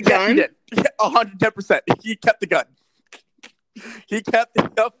kept the gun? Yes, he did. 110%. He kept the gun. He kept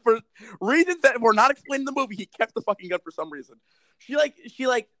it up for reasons that were not explained in the movie. He kept the fucking gun for some reason. She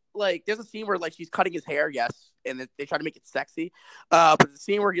there's a scene where like she's cutting his hair, yes, and they try to make it sexy. But the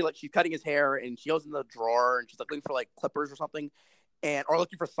scene where she's cutting his hair and she goes in the drawer and she's like looking for like clippers or something, or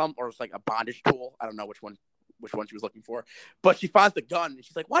looking for or it's like a bondage tool. I don't know which one she was looking for, but she finds the gun and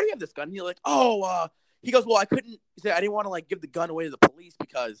she's like, why do you have this gun? And you're like, he goes, well, I didn't want to like give the gun away to the police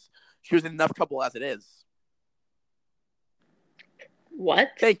because she was in enough trouble as it is.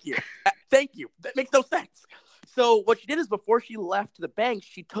 What? Thank you. That makes no sense. So what she did is before she left the bank,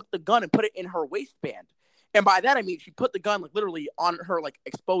 she took the gun and put it in her waistband. And by that, I mean, she put the gun like literally on her like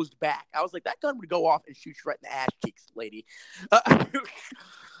exposed back. I was like, that gun would go off and shoot you right in the ass cheeks, lady.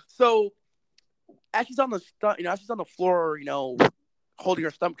 So as she's on the floor, holding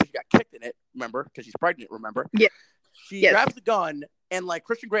her stomach because she got kicked in it, remember? Because she's pregnant, remember? Yeah. She grabs the gun, and like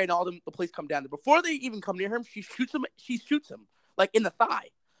Christian Grey and all the police come down there. Before they even come near him, she shoots him like in the thigh.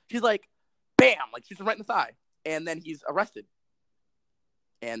 She's like, bam, like shoots him right in the thigh, and then he's arrested.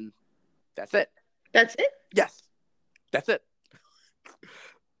 And that's it. That's it? Yes, that's it.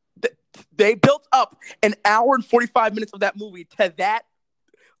 They built up an hour and 45 minutes of that movie to that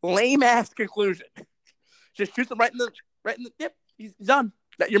lame ass conclusion. Just shoots him right in the yep. He's done.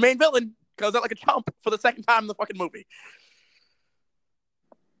 That your main villain goes out like a chump for the second time in the fucking movie.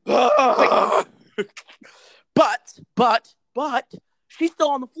 But she's still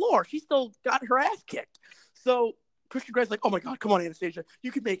on the floor. She still got her ass kicked. So Christian Grey's like, oh my God, come on, Anastasia.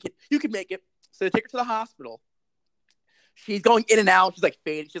 You can make it. You can make it. So they take her to the hospital. She's going in and out. She's like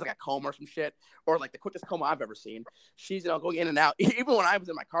fading. She's like a coma or some shit, or like the quickest coma I've ever seen. She's going in and out. Even when I was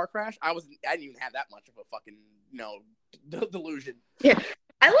in my car crash, I didn't even have that much of a fucking delusion. Yeah,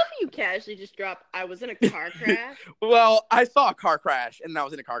 I love how you casually just drop. I was in a car crash. Well, I saw a car crash, and I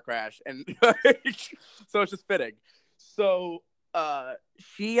was in a car crash, and so it's just fitting. So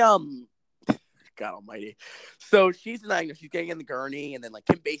she God Almighty. So she's getting in the gurney, and then like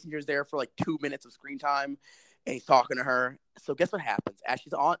Kim Basinger's there for like 2 minutes of screen time. And he's talking to her. So guess what happens? As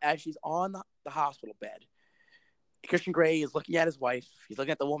she's on the hospital bed, Christian Grey is looking at his wife. He's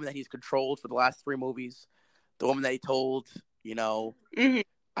looking at the woman that he's controlled for the last 3 movies. The woman that he told, Mm-hmm.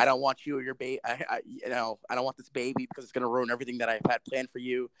 I don't want you or your baby. I don't want this baby because it's going to ruin everything that I've had planned for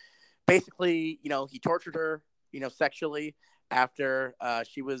you. Basically, he tortured her, sexually after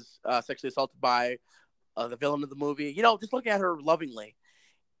she was sexually assaulted by the villain of the movie. Just looking at her lovingly.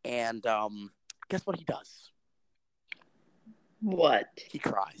 And guess what he does? What? He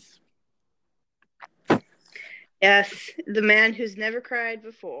cries. Yes, the man who's never cried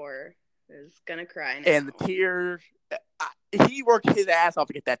before is gonna cry now. And the tears, he worked his ass off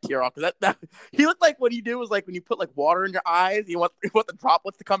to get that tear off. Because that he looked like what he do was like when you put like water in your eyes, you want the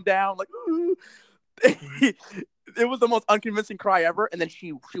droplets to come down. Like, it was the most unconvincing cry ever. And then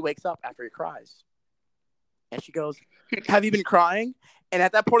she wakes up after he cries, and she goes, "Have you been crying?" And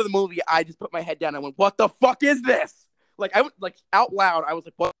at that point of the movie, I just put my head down and went, "What the fuck is this?" Like I went like out loud. I was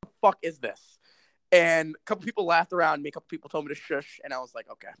like, "What the fuck is this?" And a couple people laughed around me. A couple people told me to shush, and I was like,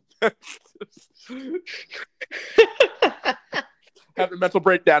 "Okay." Having a mental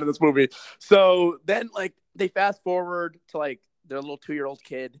breakdown in this movie. So then, like, they fast forward to like their little 2-year-old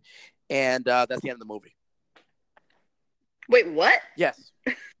kid, and that's the end of the movie. Wait, what? Yes,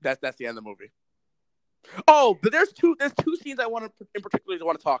 that's the end of the movie. Oh, but there's two scenes I want to in particular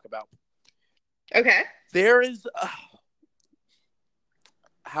want to talk about. Okay. There is.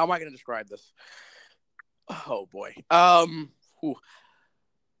 How am I going to describe this? Oh boy.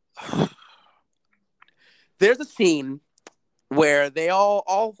 There's a scene where they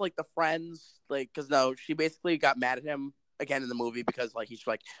all like the friends, like, because she basically got mad at him again in the movie because like she's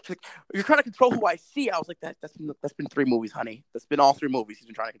like, "You're trying to control who I see." I was like, that's been 3 movies, honey. That's been all 3 movies. He's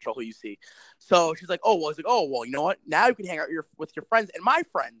been trying to control who you see. So she's like, "Oh well." He's like, "Oh well, you know what? Now you can hang out with your friends and my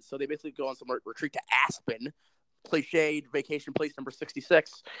friends." So they basically go on some retreat to Aspen, cliched vacation place number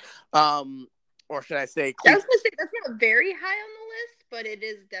 66. Or should I say? I was gonna say that's not very high on the list, but it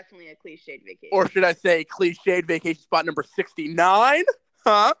is definitely a cliched vacation. Or should I say cliched vacation spot number 69?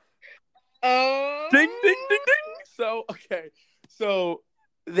 Huh? Oh. Ding ding ding ding. So okay, so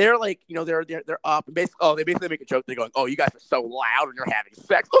they're like, they're up and they basically make a joke. They're going, "Oh, you guys are so loud when you're having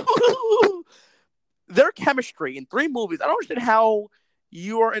sex." Their chemistry in 3 movies. I don't understand how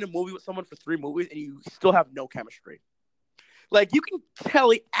you are in a movie with someone for 3 movies and you still have no chemistry. Like, you can tell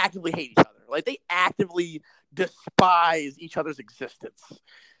they actively hate each other. Like, they actively despise each other's existence.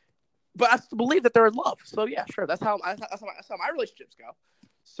 But I still believe that they're in love. So yeah, sure. That's how my relationships go.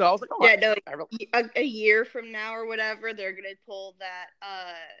 So I was like, "Oh yeah, no, a year from now or whatever, they're gonna pull that.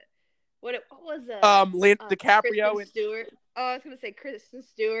 What was Leonardo DiCaprio and Stewart. Oh, I was gonna say Kristen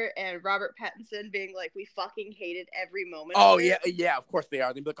Stewart and Robert Pattinson being like, "We fucking hated every moment." Oh yeah, yeah. Of course they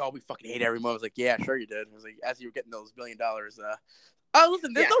are. They'd be like, "Oh, we fucking hate every moment." I was like, "Yeah, sure you did." I was like, as you were getting those $1 billion. Oh,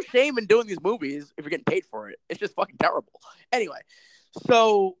 listen, there's no shame in doing these movies if you're getting paid for it. It's just fucking terrible. Anyway,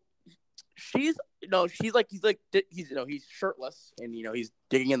 so he's shirtless and he's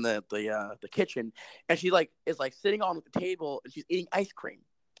digging in the kitchen, and she like is like sitting on the table and she's eating ice cream.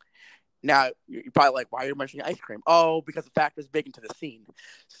 Now you're probably like, "Why are you mentioning ice cream?" Oh, because the factor is big into the scene.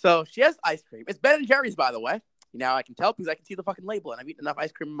 So she has ice cream. It's Ben and Jerry's, by the way. Now I can tell because I can see the fucking label, and I've eaten enough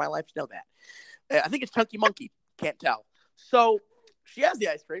ice cream in my life to know that. I think it's Chunky Monkey. Can't tell. So she has the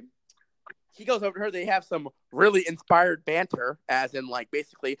ice cream. He goes over to her. They have some really inspired banter, as in like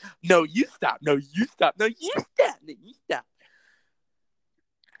basically, "No, you stop. No, you stop. No, you stop. No, you stop."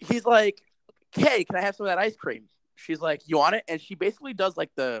 He's like, "Hey, can I have some of that ice cream?" She's like, "You want it?" And she basically does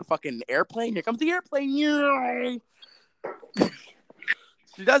like the fucking airplane. Here comes the airplane.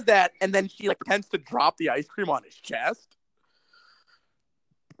 She does that, and then she like pretends to drop the ice cream on his chest.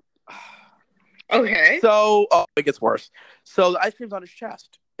 Okay. So it gets worse. So the ice cream's on his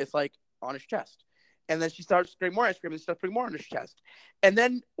chest. It's like on his chest. And then she starts getting more ice cream and starts putting more on his chest. And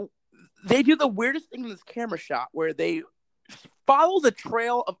then they do the weirdest thing in this camera shot where they follow the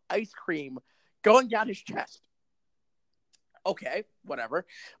trail of ice cream going down his chest. Okay, whatever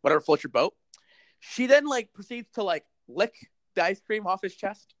floats your boat. She then like proceeds to like lick the ice cream off his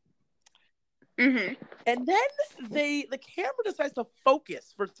chest. Mm-hmm. And then the camera decides to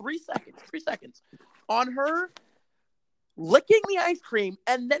focus for 3 seconds on her licking the ice cream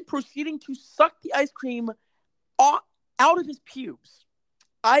and then proceeding to suck the ice cream out of his pubes.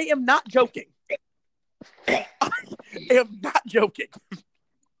 I am not joking. I am not joking.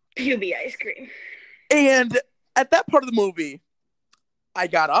 Puby ice cream. And at that part of the movie, I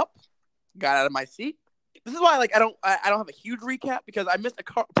got up, got out of my seat. This is why, like, I don't have a huge recap because I missed a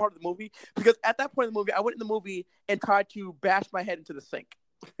part of the movie. Because at that point in the movie, I went in the movie and tried to bash my head into the sink.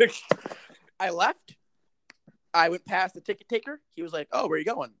 I left. I went past the ticket taker. He was like, "Oh, where are you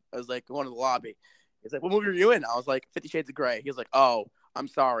going?" I was like, "Going to the lobby." He's like, "What movie are you in?" I was like, 50 Shades of Grey. He was like, "Oh, I'm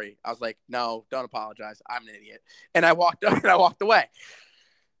sorry." I was like, "No, don't apologize. I'm an idiot." And I walked away.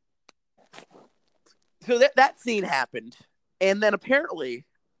 So that scene happened, and then apparently,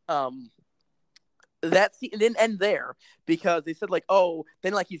 that scene didn't end there because they said like, oh,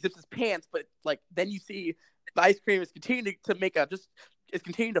 then like he zips his pants, but like then you see the ice cream is continuing to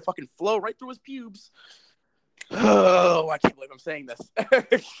continuing to fucking flow right through his pubes. Oh, I can't believe I'm saying this.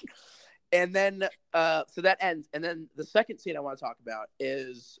 And then, so that ends, and then the second scene I want to talk about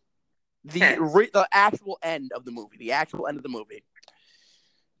is the actual end of the movie. The actual end of the movie.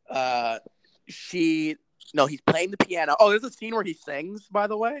 He's playing the piano. Oh, there's a scene where he sings, by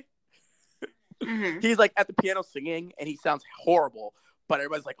the way. Mm-hmm. He's like at the piano singing, and he sounds horrible. But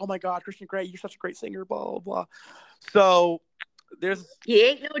everybody's like, "Oh my God, Christian Grey, you're such a great singer." Blah blah blah. So he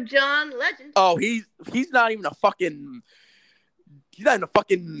ain't no John Legend. Oh, he's not even a fucking. He's not even a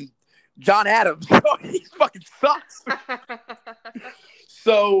fucking John Adams. He fucking sucks.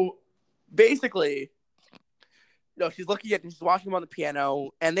 So basically, she's watching him on the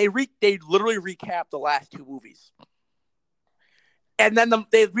piano, and they literally recap the last 2 movies. And then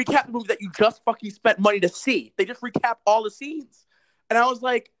they recap the movie that you just fucking spent money to see. They just recap all the scenes. And I was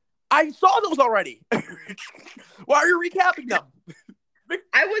like, I saw those already. Why are you recapping them?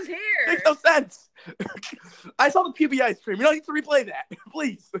 I was here. Makes no sense. I saw the PB ice cream. You don't need to replay that.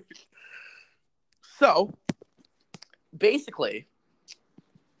 Please. So, basically,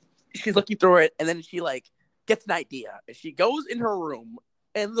 she's looking through it, and then she, like, gets an idea. And she goes in her room,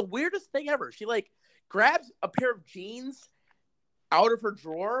 and the weirdest thing ever, she, like, grabs a pair of jeans out of her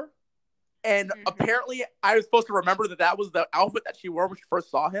drawer, and apparently I was supposed to remember that was the outfit that she wore when she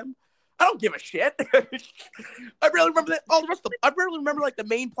first saw him. I don't give a shit. I barely remember that. All the rest of I barely remember like the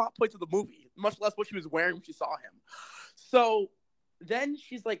main plot points of the movie, much less what she was wearing when she saw him. So then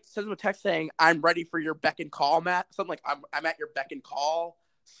she's like sends him a text saying, "I'm ready for your beck and call, Matt." Something like, "I'm at your beck and call,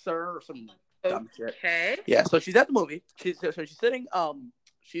 sir," or some dumb shit. Okay. Yeah. So she's at the movie. She's sitting.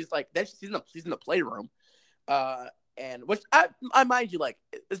 She's like then she's in the playroom. And which I mind you, like,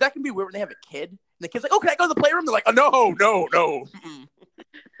 is that gonna be weird when they have a kid? And the kid's like, "Oh, can I go to the playroom?" They're like, "Oh, no.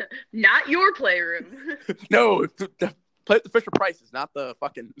 Not your playroom." No, play with the Fisher Prices, not the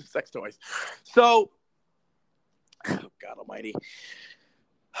fucking sex toys. So, oh God Almighty,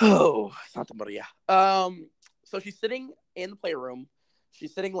 Santa Maria. So she's sitting in the playroom.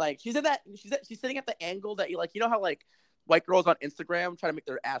 She's sitting like she's sitting at the angle that you know how like white girls on Instagram try to make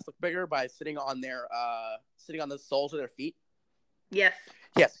their ass look bigger by sitting on the soles of their feet. Yes.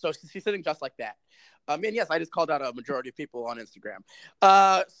 So she's sitting just like that. And yes, I just called out a majority of people on Instagram.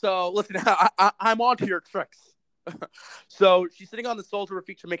 So listen, I'm on to your tricks. So she's sitting on the soles of her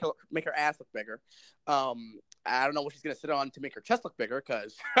feet to make her ass look bigger. I don't know what she's gonna sit on to make her chest look bigger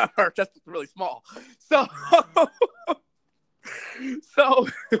because her chest is really small. So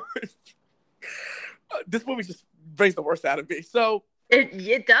this movie just brings the worst out of me. So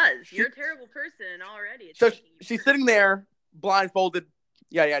it does. You're a terrible person already. So she's sitting there blindfolded,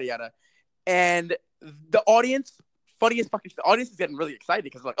 yada yada yada, and the audience, funniest fucking shit, the audience is getting really excited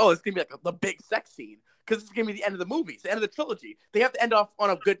because like, oh, it's gonna be like the big sex scene because it's gonna be the end of the movie, it's the end of the trilogy. They have to end off on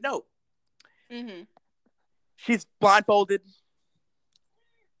a good note. Mm-hmm. She's blindfolded.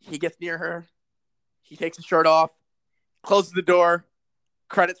 He gets near her. He takes his shirt off, closes the door.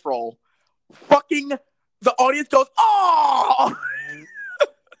 Credits roll. Fucking the audience goes, "Oh!"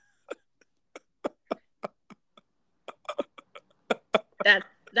 That's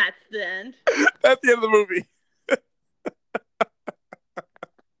the end. That's the end of the movie.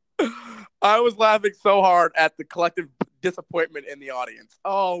 I was laughing so hard at the collective disappointment in the audience.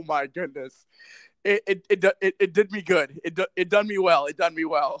 Oh my goodness. It did me good. It done me well. It done me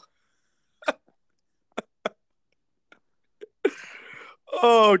well.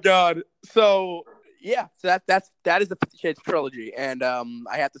 Oh God. So yeah, so that is the 50 Shades trilogy, and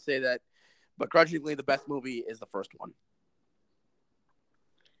I have to say that begrudgingly the best movie is the first one.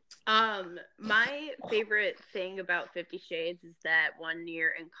 My favorite thing about 50 Shades is that one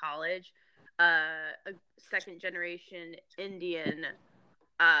year in college, a second generation Indian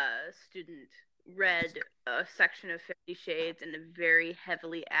student read a section of 50 Shades in a very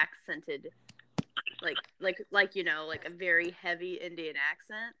heavily accented, like a very heavy Indian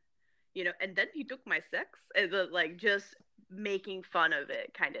accent, and then he took my sex, and like just making fun of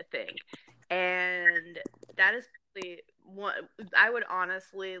it kind of thing. And that is probably one I would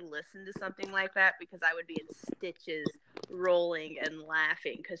honestly listen to something like that because I would be in stitches rolling and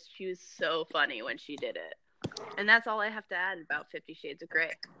laughing because she was so funny when she did it. And that's all I have to add about 50 Shades of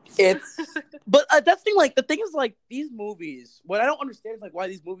Grey. But that's the thing. Like the thing is, like these movies. What I don't understand is like why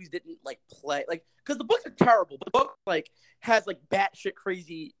these movies didn't like play, like because the books are terrible. But the book like has like batshit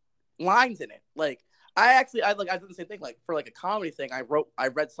crazy lines in it. Like I did the same thing. Like for like a comedy thing, I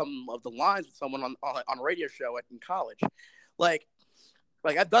read some of the lines with someone on a radio show in college. Like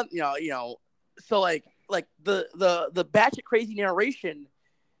I've done, so like the batshit crazy narration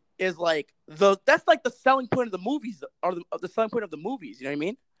is like that's like the selling point of the movies, or the selling point of the movies. You know what I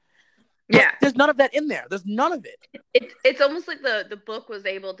mean? Yeah. But there's none of that in there. There's none of it. It's almost like the book was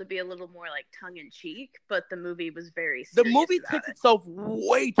able to be a little more like tongue in cheek, but the movie was very serious. The movie takes itself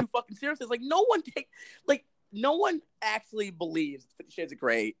way too fucking seriously. It's like no one actually believes 50 Shades of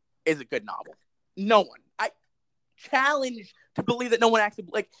Grey is a good novel. No one. I challenge to believe that no one actually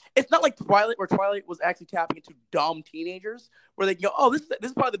like. It's not like Twilight, where Twilight was actually tapping into dumb teenagers, where they can go, "Oh, this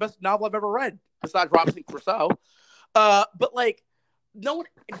is probably the best novel I've ever read, besides Robinson Crusoe." But like, no one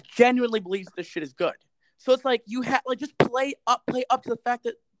genuinely believes this shit is good. So it's like you have like just play up to the fact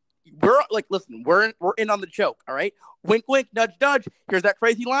that we're like, listen, we're in on the joke, all right? Wink, wink, nudge, nudge. Here's that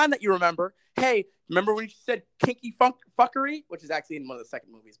crazy line that you remember. Hey, remember when you said kinky fuckery, which is actually in one of the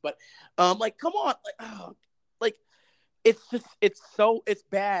second movies? But like, come on, like it's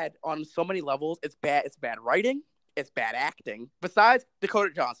bad on so many levels. It's bad writing. It's bad acting. Besides Dakota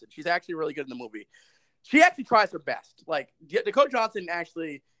Johnson, she's actually really good in the movie. She actually tries her best. Like Dakota Johnson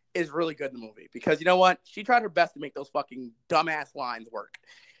actually is really good in the movie because you know what? She tried her best to make those fucking dumbass lines work.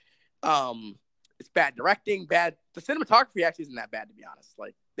 It's bad directing, bad. The cinematography actually isn't that bad, to be honest.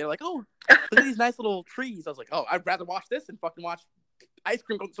 Like they're like, oh, look at these nice little trees. I was like, oh, I'd rather watch this than fucking watch ice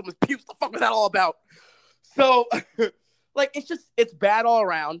cream go through someone's pubes. What the fuck was that all about? So, like, it's bad all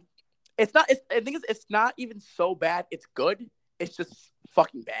around. I think it's not even so bad. It's good. It's just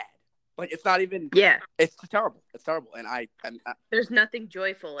fucking bad. Like it's not even. Yeah. It's terrible. It's terrible. And there's nothing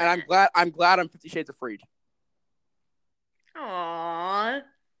joyful. And I'm glad I'm 50 Shades of Freed. Aww,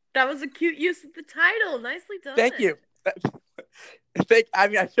 that was a cute use of the title. Nicely done. Thank you. I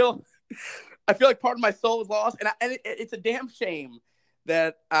feel like part of my soul was lost, and it's a damn shame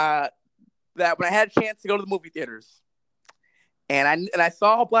that that when I had a chance to go to the movie theaters, and I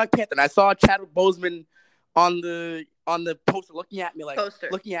saw Black Panther, and I saw Chadwick Boseman on the poster looking at me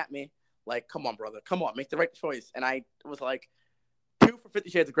like, come on, brother, come on, make the right choice. And I was like, 2 for 50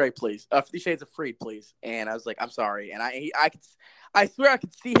 Shades of Grey, please. 50 Shades of Freed, please. And I was like, I'm sorry. And I swear I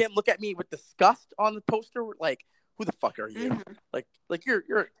could see him look at me with disgust on the poster, like, who the fuck are you? Mm-hmm. Like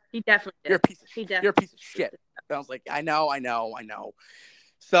you're he definitely you're a piece of you're a piece of shit. And I was like, I know.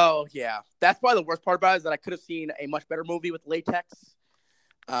 So yeah, that's probably the worst part about it, is that I could have seen a much better movie with latex.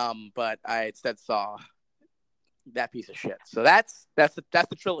 But I instead saw that piece of shit. So that's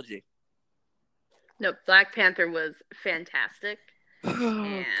the trilogy. No, Black Panther was fantastic. Oh,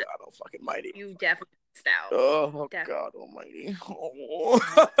 God fucking mighty. You definitely missed out. Oh, definitely. God almighty. Oh.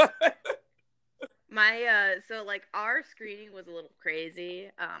 So like our screening was a little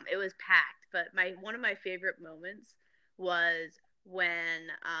crazy. It was packed, but one of my favorite moments was when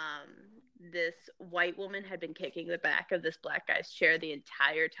this white woman had been kicking the back of this black guy's chair the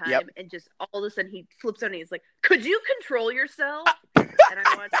entire time, yep. And just all of a sudden he flips on and he's like, "Could you control yourself?" And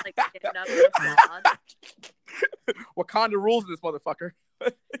I wanted to like stand up and applaud. Wakanda rules in this motherfucker.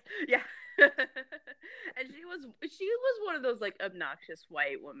 Yeah. And she was one of those like obnoxious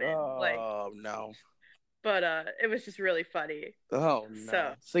white women. Oh no. But it was just really funny. Oh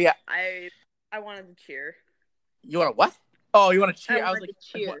no. So yeah. I wanted to cheer. You want to what? Oh, you want to cheer? I was like,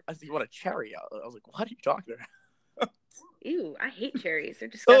 cheer. I was like, you want a cherry? I was like, what are you talking about? Ew, I hate cherries. They're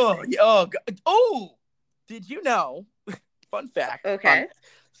disgusting. Oh, did you know? Fun fact. Okay.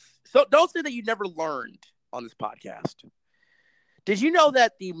 So don't say that you never learned on this podcast. Did you know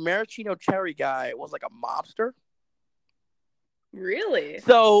that the maraschino cherry guy was like a mobster? Really?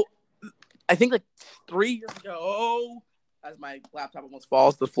 So I think like 3 years ago, as my laptop almost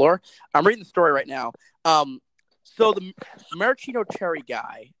falls to the floor, I'm reading the story right now. So the maraschino cherry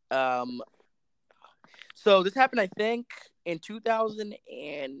guy, so this happened, I think, in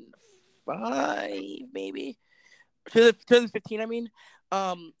 2005, maybe 2015. I mean,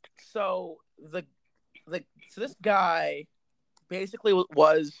 so so this guy basically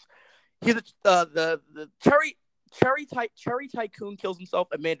was he's the cherry tycoon kills himself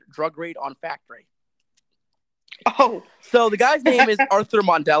amid drug raid on factory. Oh, so the guy's name is Arthur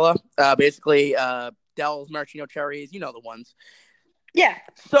Mandela. Basically, Dell's maraschino cherries, you know the ones. Yeah.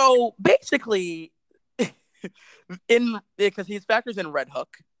 So basically, because his factory's in Red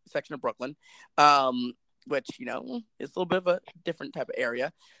Hook section of Brooklyn, which is a little bit of a different type of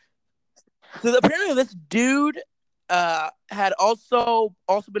area. So apparently, this dude had also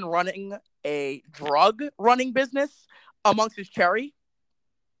been running a drug running business amongst his cherry.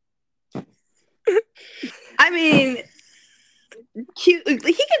 I mean, he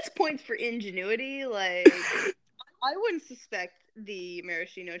gets points for ingenuity. Like, I wouldn't suspect the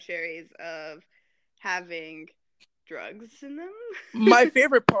maraschino cherries of having drugs in them. My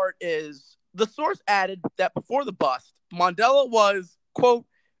favorite part is the source added that before the bust, Mandela was, quote,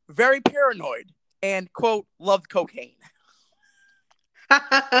 very paranoid and, quote, loved cocaine.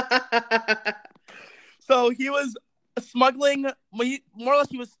 So he was smuggling, more or less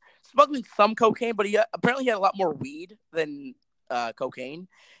he was smuggling some cocaine, but he apparently had a lot more weed than cocaine.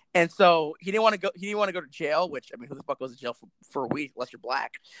 And so he didn't want to go to jail, which, I mean, who the fuck goes to jail for weed unless you're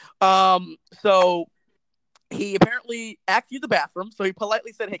black? So he apparently asked to use the bathroom. So he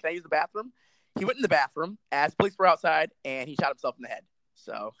politely said, hey, can I use the bathroom? He went in the bathroom as police were outside, and he shot himself in the head.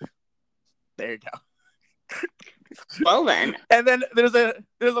 So there you go. Well then. And then there's a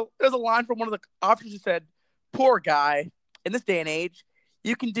line from one of the officers who said, poor guy, in this day and age,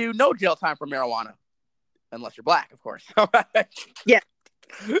 you can do no jail time for marijuana. Unless you're black, of course. Yeah.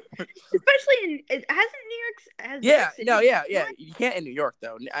 Especially hasn't New York? Yeah. You can't in New York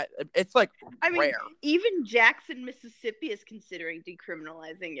though. It's like rare. Even Jackson, Mississippi is considering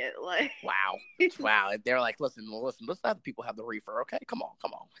decriminalizing it. Like, wow. They're like, listen. Let's have the people have the reefer. Okay, come on.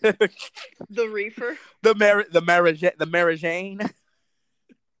 The reefer. The Marijane.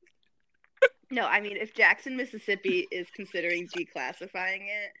 No, I mean, if Jackson, Mississippi is considering declassifying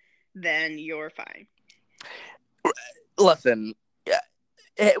it, then you're fine. Listen.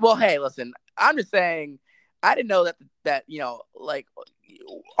 Well, hey, listen. I'm just saying. I didn't know that like,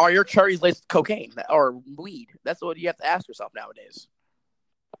 are your cherries laced with cocaine or weed? That's what you have to ask yourself nowadays.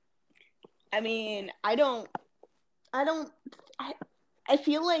 I mean, I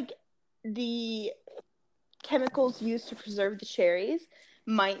feel like the chemicals used to preserve the cherries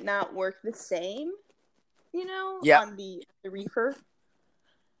might not work the same, on the reefer.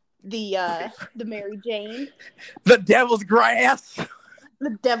 The Mary Jane. The devil's grass.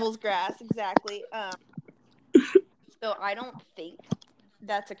 The devil's grass, exactly. So I don't think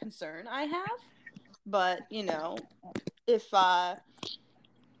that's a concern I have. But,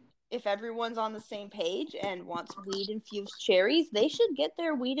 if everyone's on the same page and wants weed-infused cherries, they should get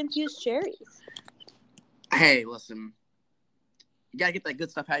their weed-infused cherries. Hey, listen. You gotta get that good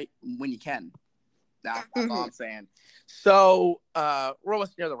stuff when you can. That's all I'm saying. So, we're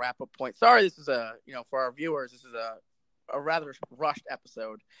almost near the wrap-up point. Sorry, this is for our viewers, this is a rather rushed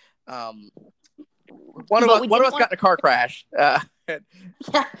episode. One of us got in a car crash. Yeah.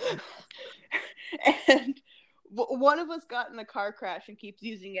 And one of us got in a car crash and keeps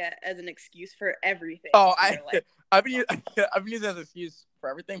using it as an excuse for everything. Oh, I've been using it as an excuse for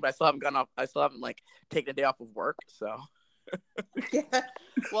everything, but I still haven't taken a day off of work. So. Yeah.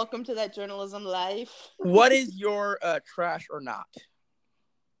 Welcome to that journalism life. What is your trash or not?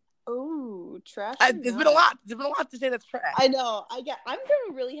 Oh, trash. There's been a lot. There's been a lot to say that's trash. I know. I'm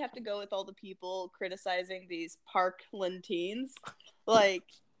gonna really have to go with all the people criticizing these Parkland teens. Like,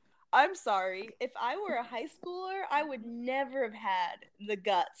 I'm sorry. If I were a high schooler, I would never have had the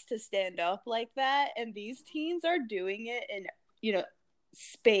guts to stand up like that. And these teens are doing it in,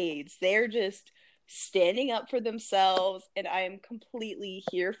 spades. They're just standing up for themselves, and I am completely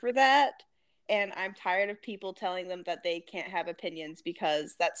here for that. And I'm tired of people telling them that they can't have opinions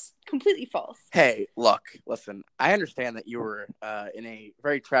because that's completely false. Hey, look, listen, I understand that you were in a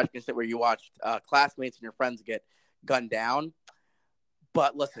very tragic incident where you watched classmates and your friends get gunned down.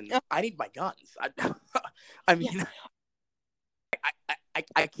 But listen, I need my guns. I mean, yeah.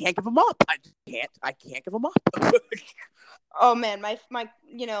 I can't give them up. I can't give them up. Oh, man, my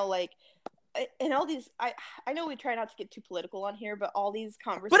and all these, I know we try not to get too political on here, but all these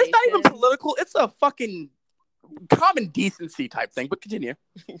conversations. But it's not even political. It's a fucking common decency type thing. But continue.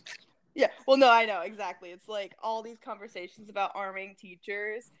 Yeah. Well, no, I know exactly. It's like all these conversations about arming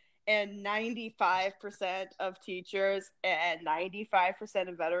teachers, and 95% of teachers and 95%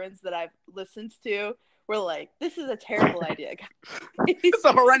 of veterans that I've listened to were like, "This is a terrible idea." It's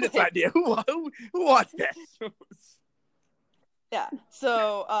a horrendous idea. Who wants this? Yeah.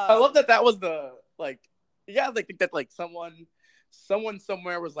 So I love that was the like. Yeah, like think that like someone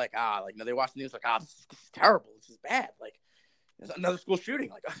somewhere was like like no, they watched the news like this is terrible, this is bad, like there's another school shooting,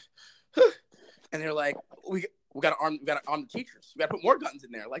 like and they're like we got to arm the teachers, we got to put more guns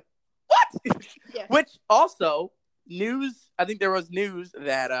in there, like what? Yeah. Which also news, I think there was news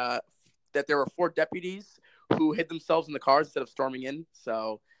that that there were 4 deputies who hid themselves in the cars instead of storming in.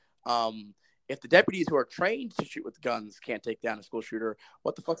 So if the deputies who are trained to shoot with guns can't take down a school shooter,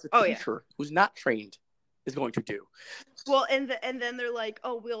 what the fuck's a teacher who's not trained is going to do? Well, and then they're like,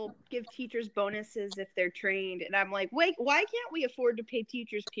 oh, we'll give teachers bonuses if they're trained, and I'm like, wait, why can't we afford to pay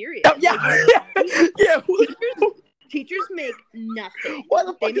teachers? Period. Oh, yeah, like, yeah. Teachers make nothing. What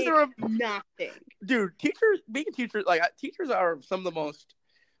the fuck they is there? Nothing, dude. Being a teacher, like teachers are some of the most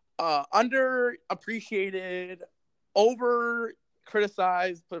underappreciated, over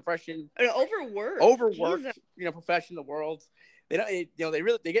criticized profession, overworked, profession in the world. They don't,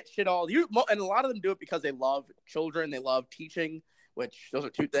 they get shit all. And a lot of them do it because they love children, they love teaching, which those are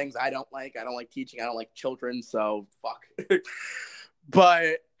 2 things I don't like. I don't like teaching, I don't like children, so fuck.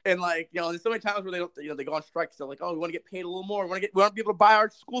 But and like there's so many times where they don't, they go on strikes. They're like, oh, we want to get paid a little more. We want to be able to buy our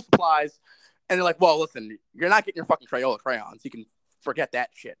school supplies, and they're like, well, listen, you're not getting your fucking Crayola crayons. You can forget that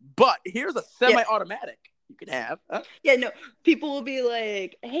shit. But here's a semi-automatic. You can have. Yeah, no. People will be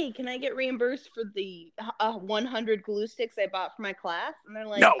like, "Hey, can I get reimbursed for the 100 glue sticks I bought for my class?" And they're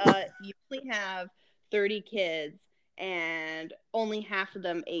like, no. You only have 30 kids, and only half of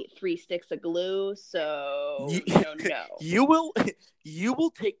them ate 3 sticks of glue. So no. You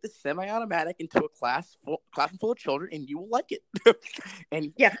will take the semi-automatic into a classroom full of children, and you will like it.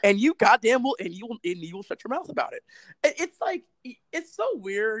 and you goddamn will, and you will shut your mouth about it. It's like it's so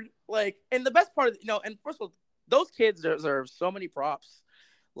weird. Like, and the best part of and first of all, those kids deserve so many props.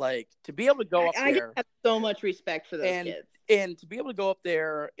 Like, to be able to go up there, I have so much respect for those kids. And to be able to go up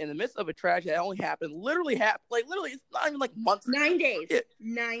there in the midst of a tragedy that only happened, literally, it's not even like months. 9 days.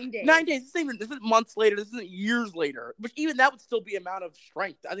 9 days. 9 days. This isn't months later. This isn't years later. But even that would still be amount of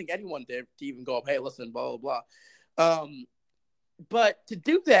strength. I think anyone did to even go up, hey, listen, blah, blah, blah. But to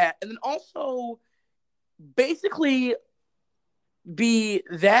do that, and then also basically be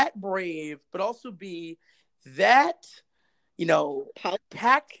that brave, but also be that,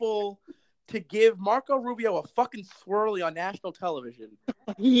 tactful to give Marco Rubio a fucking swirly on national television.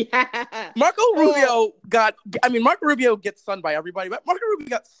 Yeah. Marco Rubio gets sunned by everybody, but Marco Rubio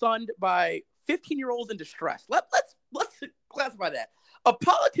got sunned by 15-year-olds in distress. Let's classify that. A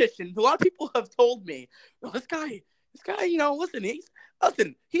politician who a lot of people have told me, this guy,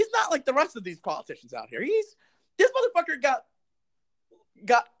 he's not like the rest of these politicians out here. This motherfucker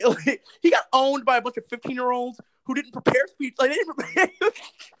got owned by a bunch of 15-year-olds who didn't prepare speech. Like, they didn't prepare.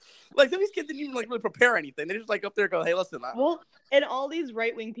 Like, some of these kids didn't even really prepare anything. They just up there go, hey, listen. Well, and all these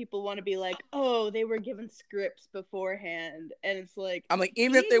right-wing people want to be like, oh, they were given scripts beforehand, and it's like, I'm like,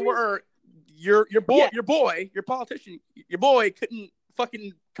 even if they were, your politician, your boy couldn't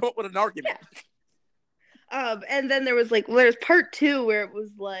fucking come up with an argument. Yeah. And then there's part 2 where it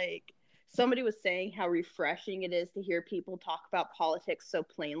was like, somebody was saying how refreshing it is to hear people talk about politics so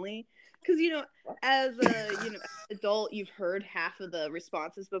plainly. Because, as an adult, you've heard half of the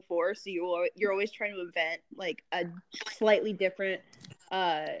responses before, so you're always trying to invent like a slightly different.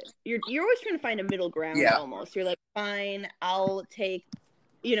 You're always trying to find a middle ground. Almost. You're like, fine, I'll take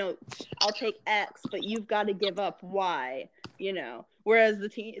X, but you've got to give up Y. Whereas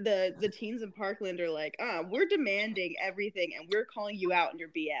the teens in Parkland are like, we're demanding everything, and we're calling you out in your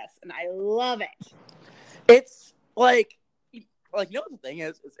BS, and I love it. It's like. What the thing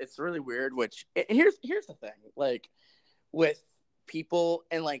is, it's really weird, and here's the thing, like, with people,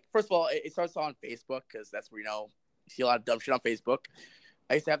 and like, first of all, it starts on Facebook, because that's where, you see a lot of dumb shit on Facebook.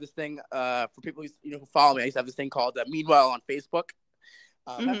 I used to have this thing, for people who follow me, I used to have this thing called Meanwhile on Facebook.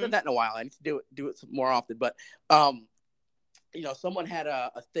 I haven't done that in a while. I need to do it more often, but, someone had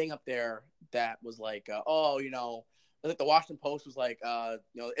a thing up there that was like, I think the Washington Post was like,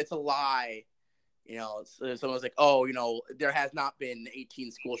 it's a lie. Someone was like, oh, there has not been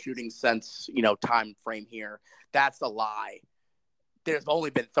 18 school shootings since, time frame here. That's a lie. There's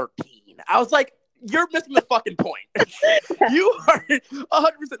only been 13. I was like, you're missing the fucking point. You are 100%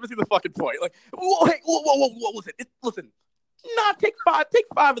 missing the fucking point. Like, whoa, listen, take five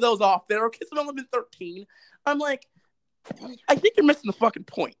of those off there. Okay, so only been 13. I'm like, I think you're missing the fucking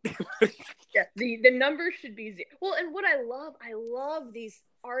point. Yeah, the numbers should be 0. Well, and what I love these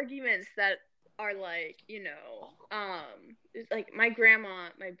arguments that are like, like my grandma,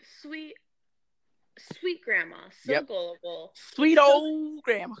 my sweet grandma, so gullible. Sweet old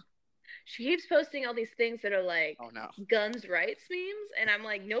grandma. she keeps posting all these things that are like Oh no. guns rights memes, and I'm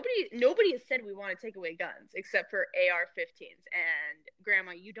like, nobody has said we want to take away guns except for AR-15s. And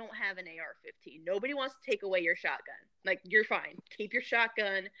Grandma, you don't have an AR-15. Nobody wants to take away your shotgun. Like, you're fine. Keep your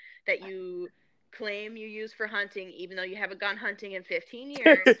shotgun that you claim you use for hunting, even though you haven't gone hunting in 15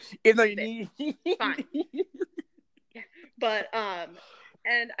 years. Even though you need fine. Yeah. But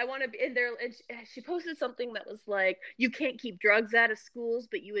and I want to be in there. And she posted something that was like, "You can't keep drugs out of schools,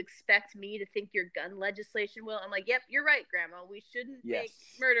 but you expect me to think your gun legislation will." I'm like, "Yep, you're right, Grandma. We shouldn't make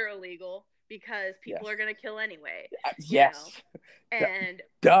murder illegal because people are gonna kill anyway." Yes. You know? And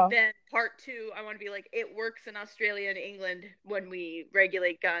Duh. then part 2, I want to be like, it works in Australia and England when we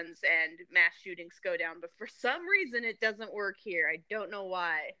regulate guns and mass shootings go down, but for some reason it doesn't work here. I don't know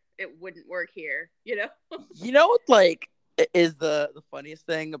why it wouldn't work here. You know? You know what? Like, is the funniest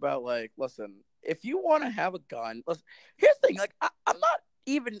thing about, like, listen, if you want to have a gun, listen, here's the thing, like, I'm not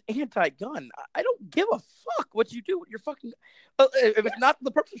even anti-gun. I don't give a fuck what you do with your fucking, if it's not the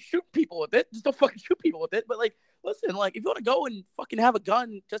purpose of shooting people with it, just don't fucking shoot people with it. But, like, listen, like, if you want to go and fucking have a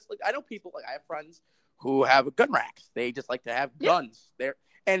gun, just like, I know people, like, I have friends who have gun racks. They just like to have guns there.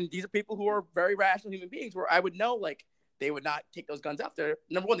 And these are people who are very rational human beings where I would know, like, they would not take those guns out there.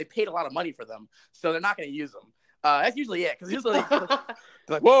 Number one, they paid a lot of money for them, so they're not going to use them. That's usually it, because usually they're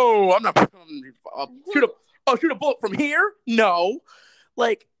like, "Whoa, I'm not shoot a bullet from here." No,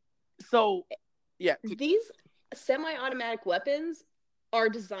 like, so yeah. These semi-automatic weapons are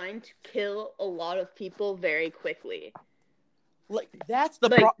designed to kill a lot of people very quickly. Like, that's the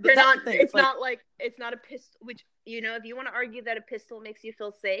like, problem. It's not a pistol. Which, you know, if you want to argue that a pistol makes you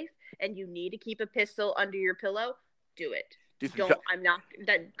feel safe and you need to keep a pistol under your pillow, do it. Go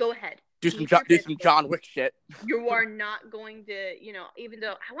ahead. Do some John Wick shit. You are not going to, you know, even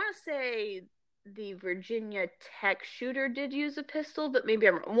though I want to say the Virginia Tech shooter did use a pistol, but maybe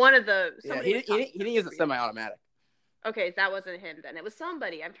I'm wrong. One of the he didn't use a semi-automatic. Okay, that wasn't him then. It was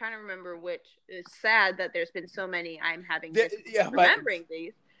somebody. I'm trying to remember which. It's sad that there's been so many. I'm having remembering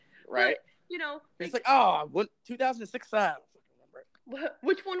these. Right. But, you know, it's like 2006.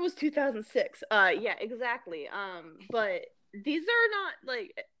 Which one was 2006? Yeah, exactly. But these are not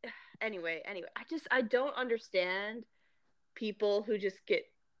like. Anyway, I don't understand people who just get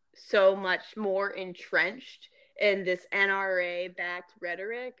so much more entrenched in this NRA-backed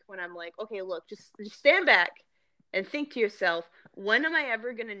rhetoric when I'm like, okay, look, just stand back and think to yourself, when am I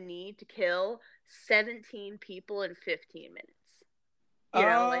ever going to need to kill 17 people in 15 minutes? You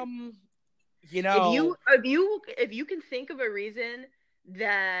know, if you can think of a reason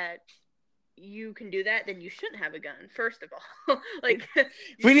that you can do that, then you shouldn't have a gun, first of all. Like,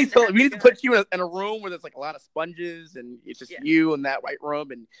 we need to put you in a room where there's like a lot of sponges and it's just you in that white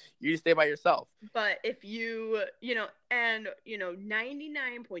room and you just stay by yourself. But if you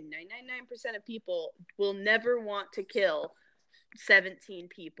 99.999% of people will never want to kill 17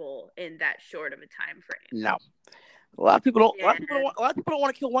 people in that short of a time frame. No. A lot of people don't want to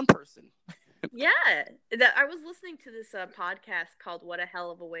kill one person. Yeah. I was listening to this podcast called What a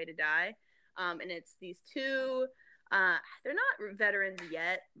Hell of a Way to Die. And it's these two, they're not veterans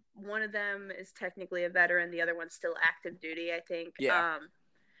yet. One of them is technically a veteran. The other one's still active duty, I think. Yeah.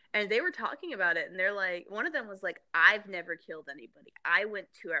 And they were talking about it, and they're like, one of them was like, I've never killed anybody. I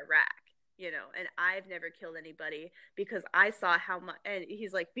went to Iraq, and I've never killed anybody because I saw how much, and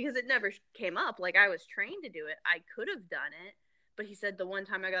he's like, because it never came up. Like, I was trained to do it. I could have done it. But he said the one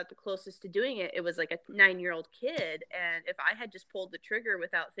time I got the closest to doing it, it was like a 9-year-old kid. And if I had just pulled the trigger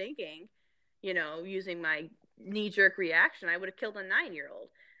without thinking, using my knee-jerk reaction, I would have killed a 9-year-old.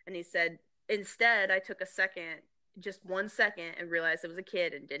 And he said, instead, I took just 1 second, and realized it was a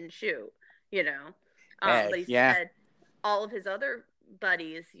kid and didn't shoot, But he said all of his other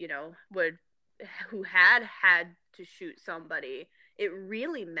buddies, who had to shoot somebody, it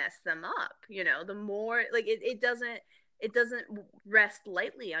really messed them up. The more, like, it doesn't rest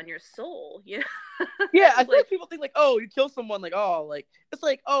lightly on your soul, Yeah, I feel like people think like, oh, you kill someone, like, oh, like, it's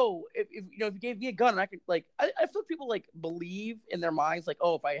like, oh, if you gave me a gun, I could, like, I feel like people like believe in their minds, like,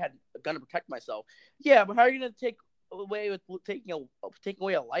 oh, if I had a gun to protect myself, yeah, but how are you gonna take away with taking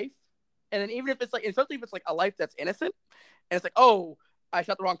away a life? And then even if it's like, especially if it's like a life that's innocent, and it's like, oh, I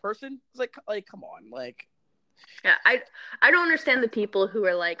shot the wrong person, it's like come on, like. Yeah, I don't understand the people who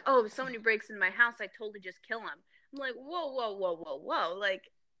are like, oh, if somebody breaks in my house, I totally just kill him. I'm like, whoa.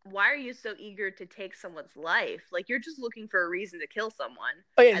 Like, why are you so eager to take someone's life? Like, you're just looking for a reason to kill someone.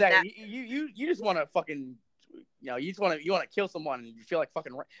 Oh, yeah, exactly. You just want to fucking, you just want to kill someone and you feel like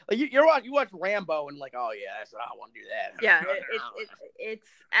fucking, like, you watch Rambo and like, oh, yeah, I want to do that. Yeah,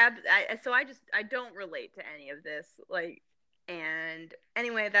 so I don't relate to any of this. Like, And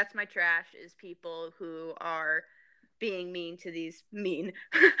anyway, that's my trash, is people who are being mean to these people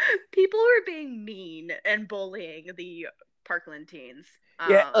who are being mean and bullying the Parkland teens.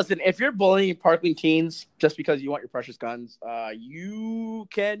 Yeah, listen, if you're bullying Parkland teens just because you want your precious guns, you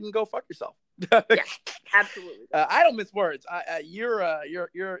can go fuck yourself. Yeah, absolutely. I don't miss words. You're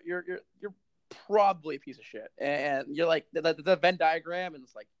probably a piece of shit, and you're like the Venn diagram, and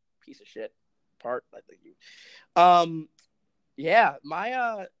it's like piece of shit part. I think you. Yeah,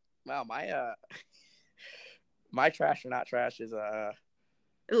 my my trash or not trash is A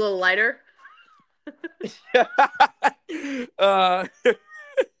little lighter.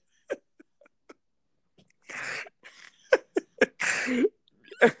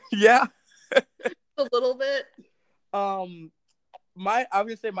 Yeah, a little bit. I was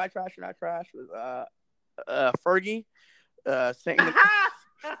gonna say my trash or not trash was Fergie saying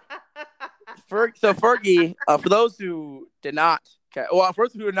so Fergie, for those who did not, for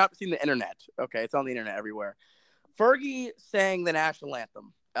those who have not seen the internet, okay, it's on the internet everywhere. Fergie sang the national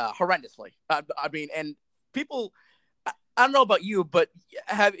anthem horrendously. I mean, and people, I don't know about you, but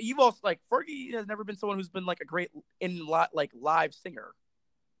you've also, like, Fergie has never been someone who's been like a great live singer.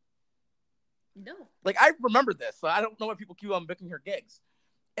 No. Like, I remember this, so I don't know why people keep on booking her gigs.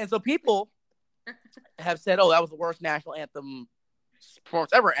 And so people have said, "Oh, that was the worst national anthem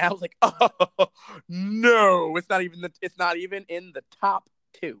performance ever," and I was like, "Oh no, it's not even in the top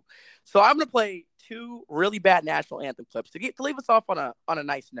 2." So I'm gonna play 2 really bad national anthem clips to leave us off on a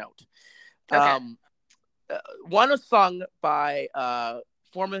nice note. Okay. One was sung by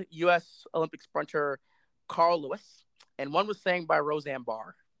former U.S. Olympic sprinter Carl Lewis, and one was sang by Roseanne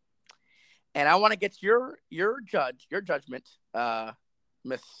Barr. And I want to get your judgment,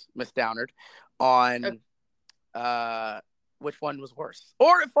 Miss Downard, on which one was worse,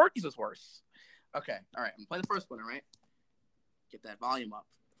 or if Fergie's was worse. Okay, all right. I'm playing the first one. All right, get that volume up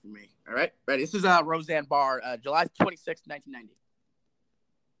for me. All right, ready. This is Roseanne Barr, July 26, 1990.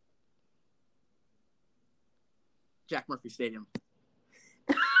 Jack Murphy Stadium.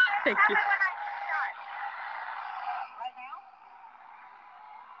 Thank you.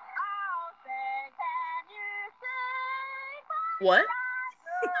 What?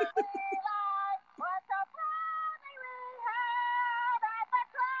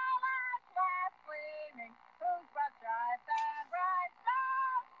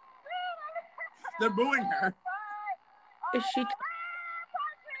 They're booing her. Is she?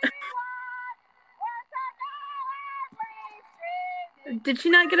 Did she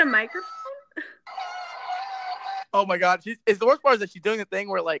not get a microphone? Oh my God! It's the worst part is that she's doing the thing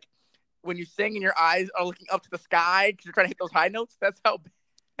where, like, when you sing and your eyes are looking up to the sky because you're trying to hit those high notes. That's how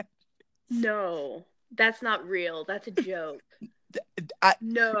bad. No, that's not real. That's a joke.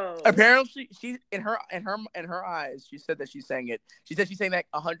 No. Apparently, she in her eyes, she said that she sang it. She said she's saying that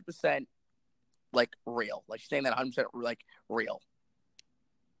 100% like real. Like, she's saying that 100% like real.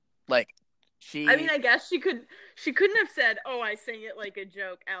 Like, I mean, I guess she couldn't have said, "Oh, I sang it like a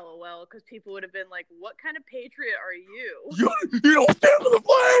joke, LOL," because people would have been like, "What kind of patriot are you? You don't stand for the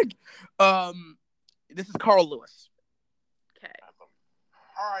flag." This is Carl Lewis. Okay.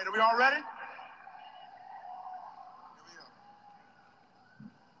 All right, are we all ready? Here we go.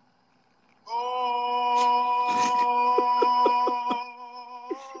 Oh.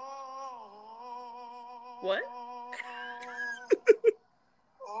 What?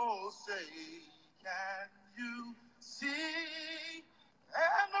 Oh, say, can you see?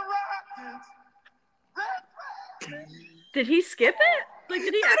 And the rockets, red flag. Did he skip it? Like,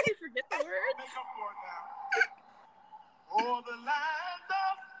 did he actually forget the words? Make up for it now. Oh, the land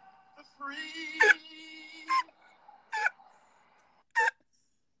of the free.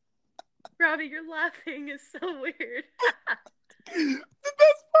 Robbie, your laughing is so weird. The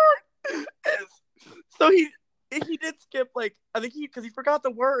best part is, so he did skip, like, I think because he forgot the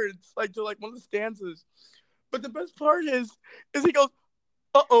words, like, to, like, one of the stanzas. But the best part is he goes,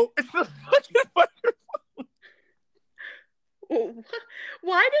 "Uh-oh, it's the fucking microphone."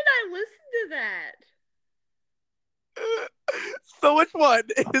 Why did I listen to that? So which one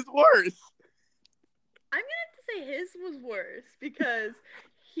is worse? I'm gonna have to say his was worse because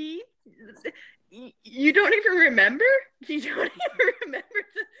you don't even remember? You don't even remember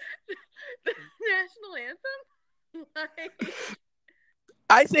the national anthem? Like,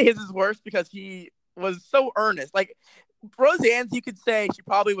 I say his is worse because he was so earnest. Like, Roseanne's, you could say she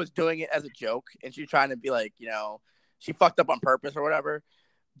probably was doing it as a joke and she's trying to be like, she fucked up on purpose or whatever.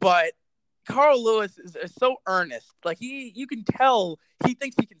 But Carl Lewis is so earnest. Like, you can tell he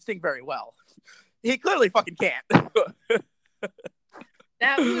thinks he can sing very well. He clearly fucking can't.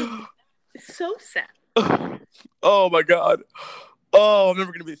 that was so sad. Oh my god. Oh, I'm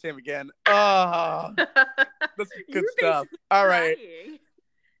never gonna be the same again. That's good You're stuff. basically All right. crying.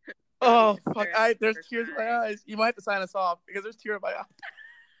 Oh Robbie's fuck! embarrassed There's for tears in my crying. eyes. You might have to sign us off because there's tears in my eyes.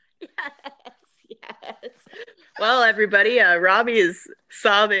 Yes. Well, everybody, Robbie is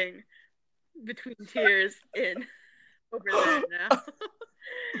sobbing between tears in over there now.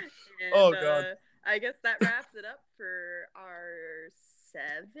 And Oh god. I guess that wraps it up for our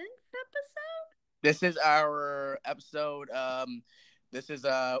 7th episode. This is our episode. This is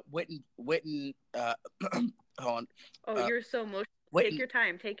Witten. Hold on. Oh, you're so emotional. Witten. Take your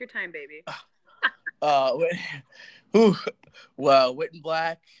time. Take your time, baby. Witten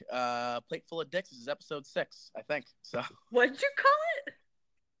Black. Plate full of dicks. This is episode 6, I think. So. What'd you call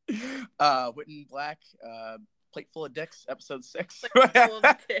it? Witten Black. Plate full of dicks. Episode 6. Plate full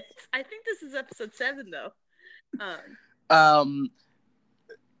of dicks. I think this is episode 7 though. I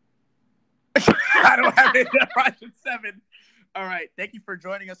don't have any Russian 7. All right. Thank you for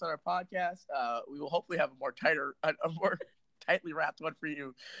joining us on our podcast. We will hopefully have a more tightly wrapped one for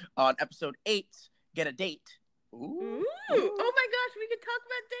you on episode 8. Get a date. Ooh. Oh my gosh, we could talk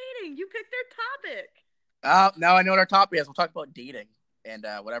about dating. You picked their topic. Now I know what our topic is. We'll talk about dating and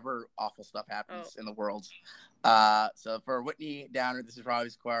whatever awful stuff happens in the world. So for Whitney Downer, this is Robbie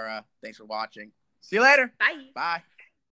Squara. Thanks for watching. See you later. Bye. Bye.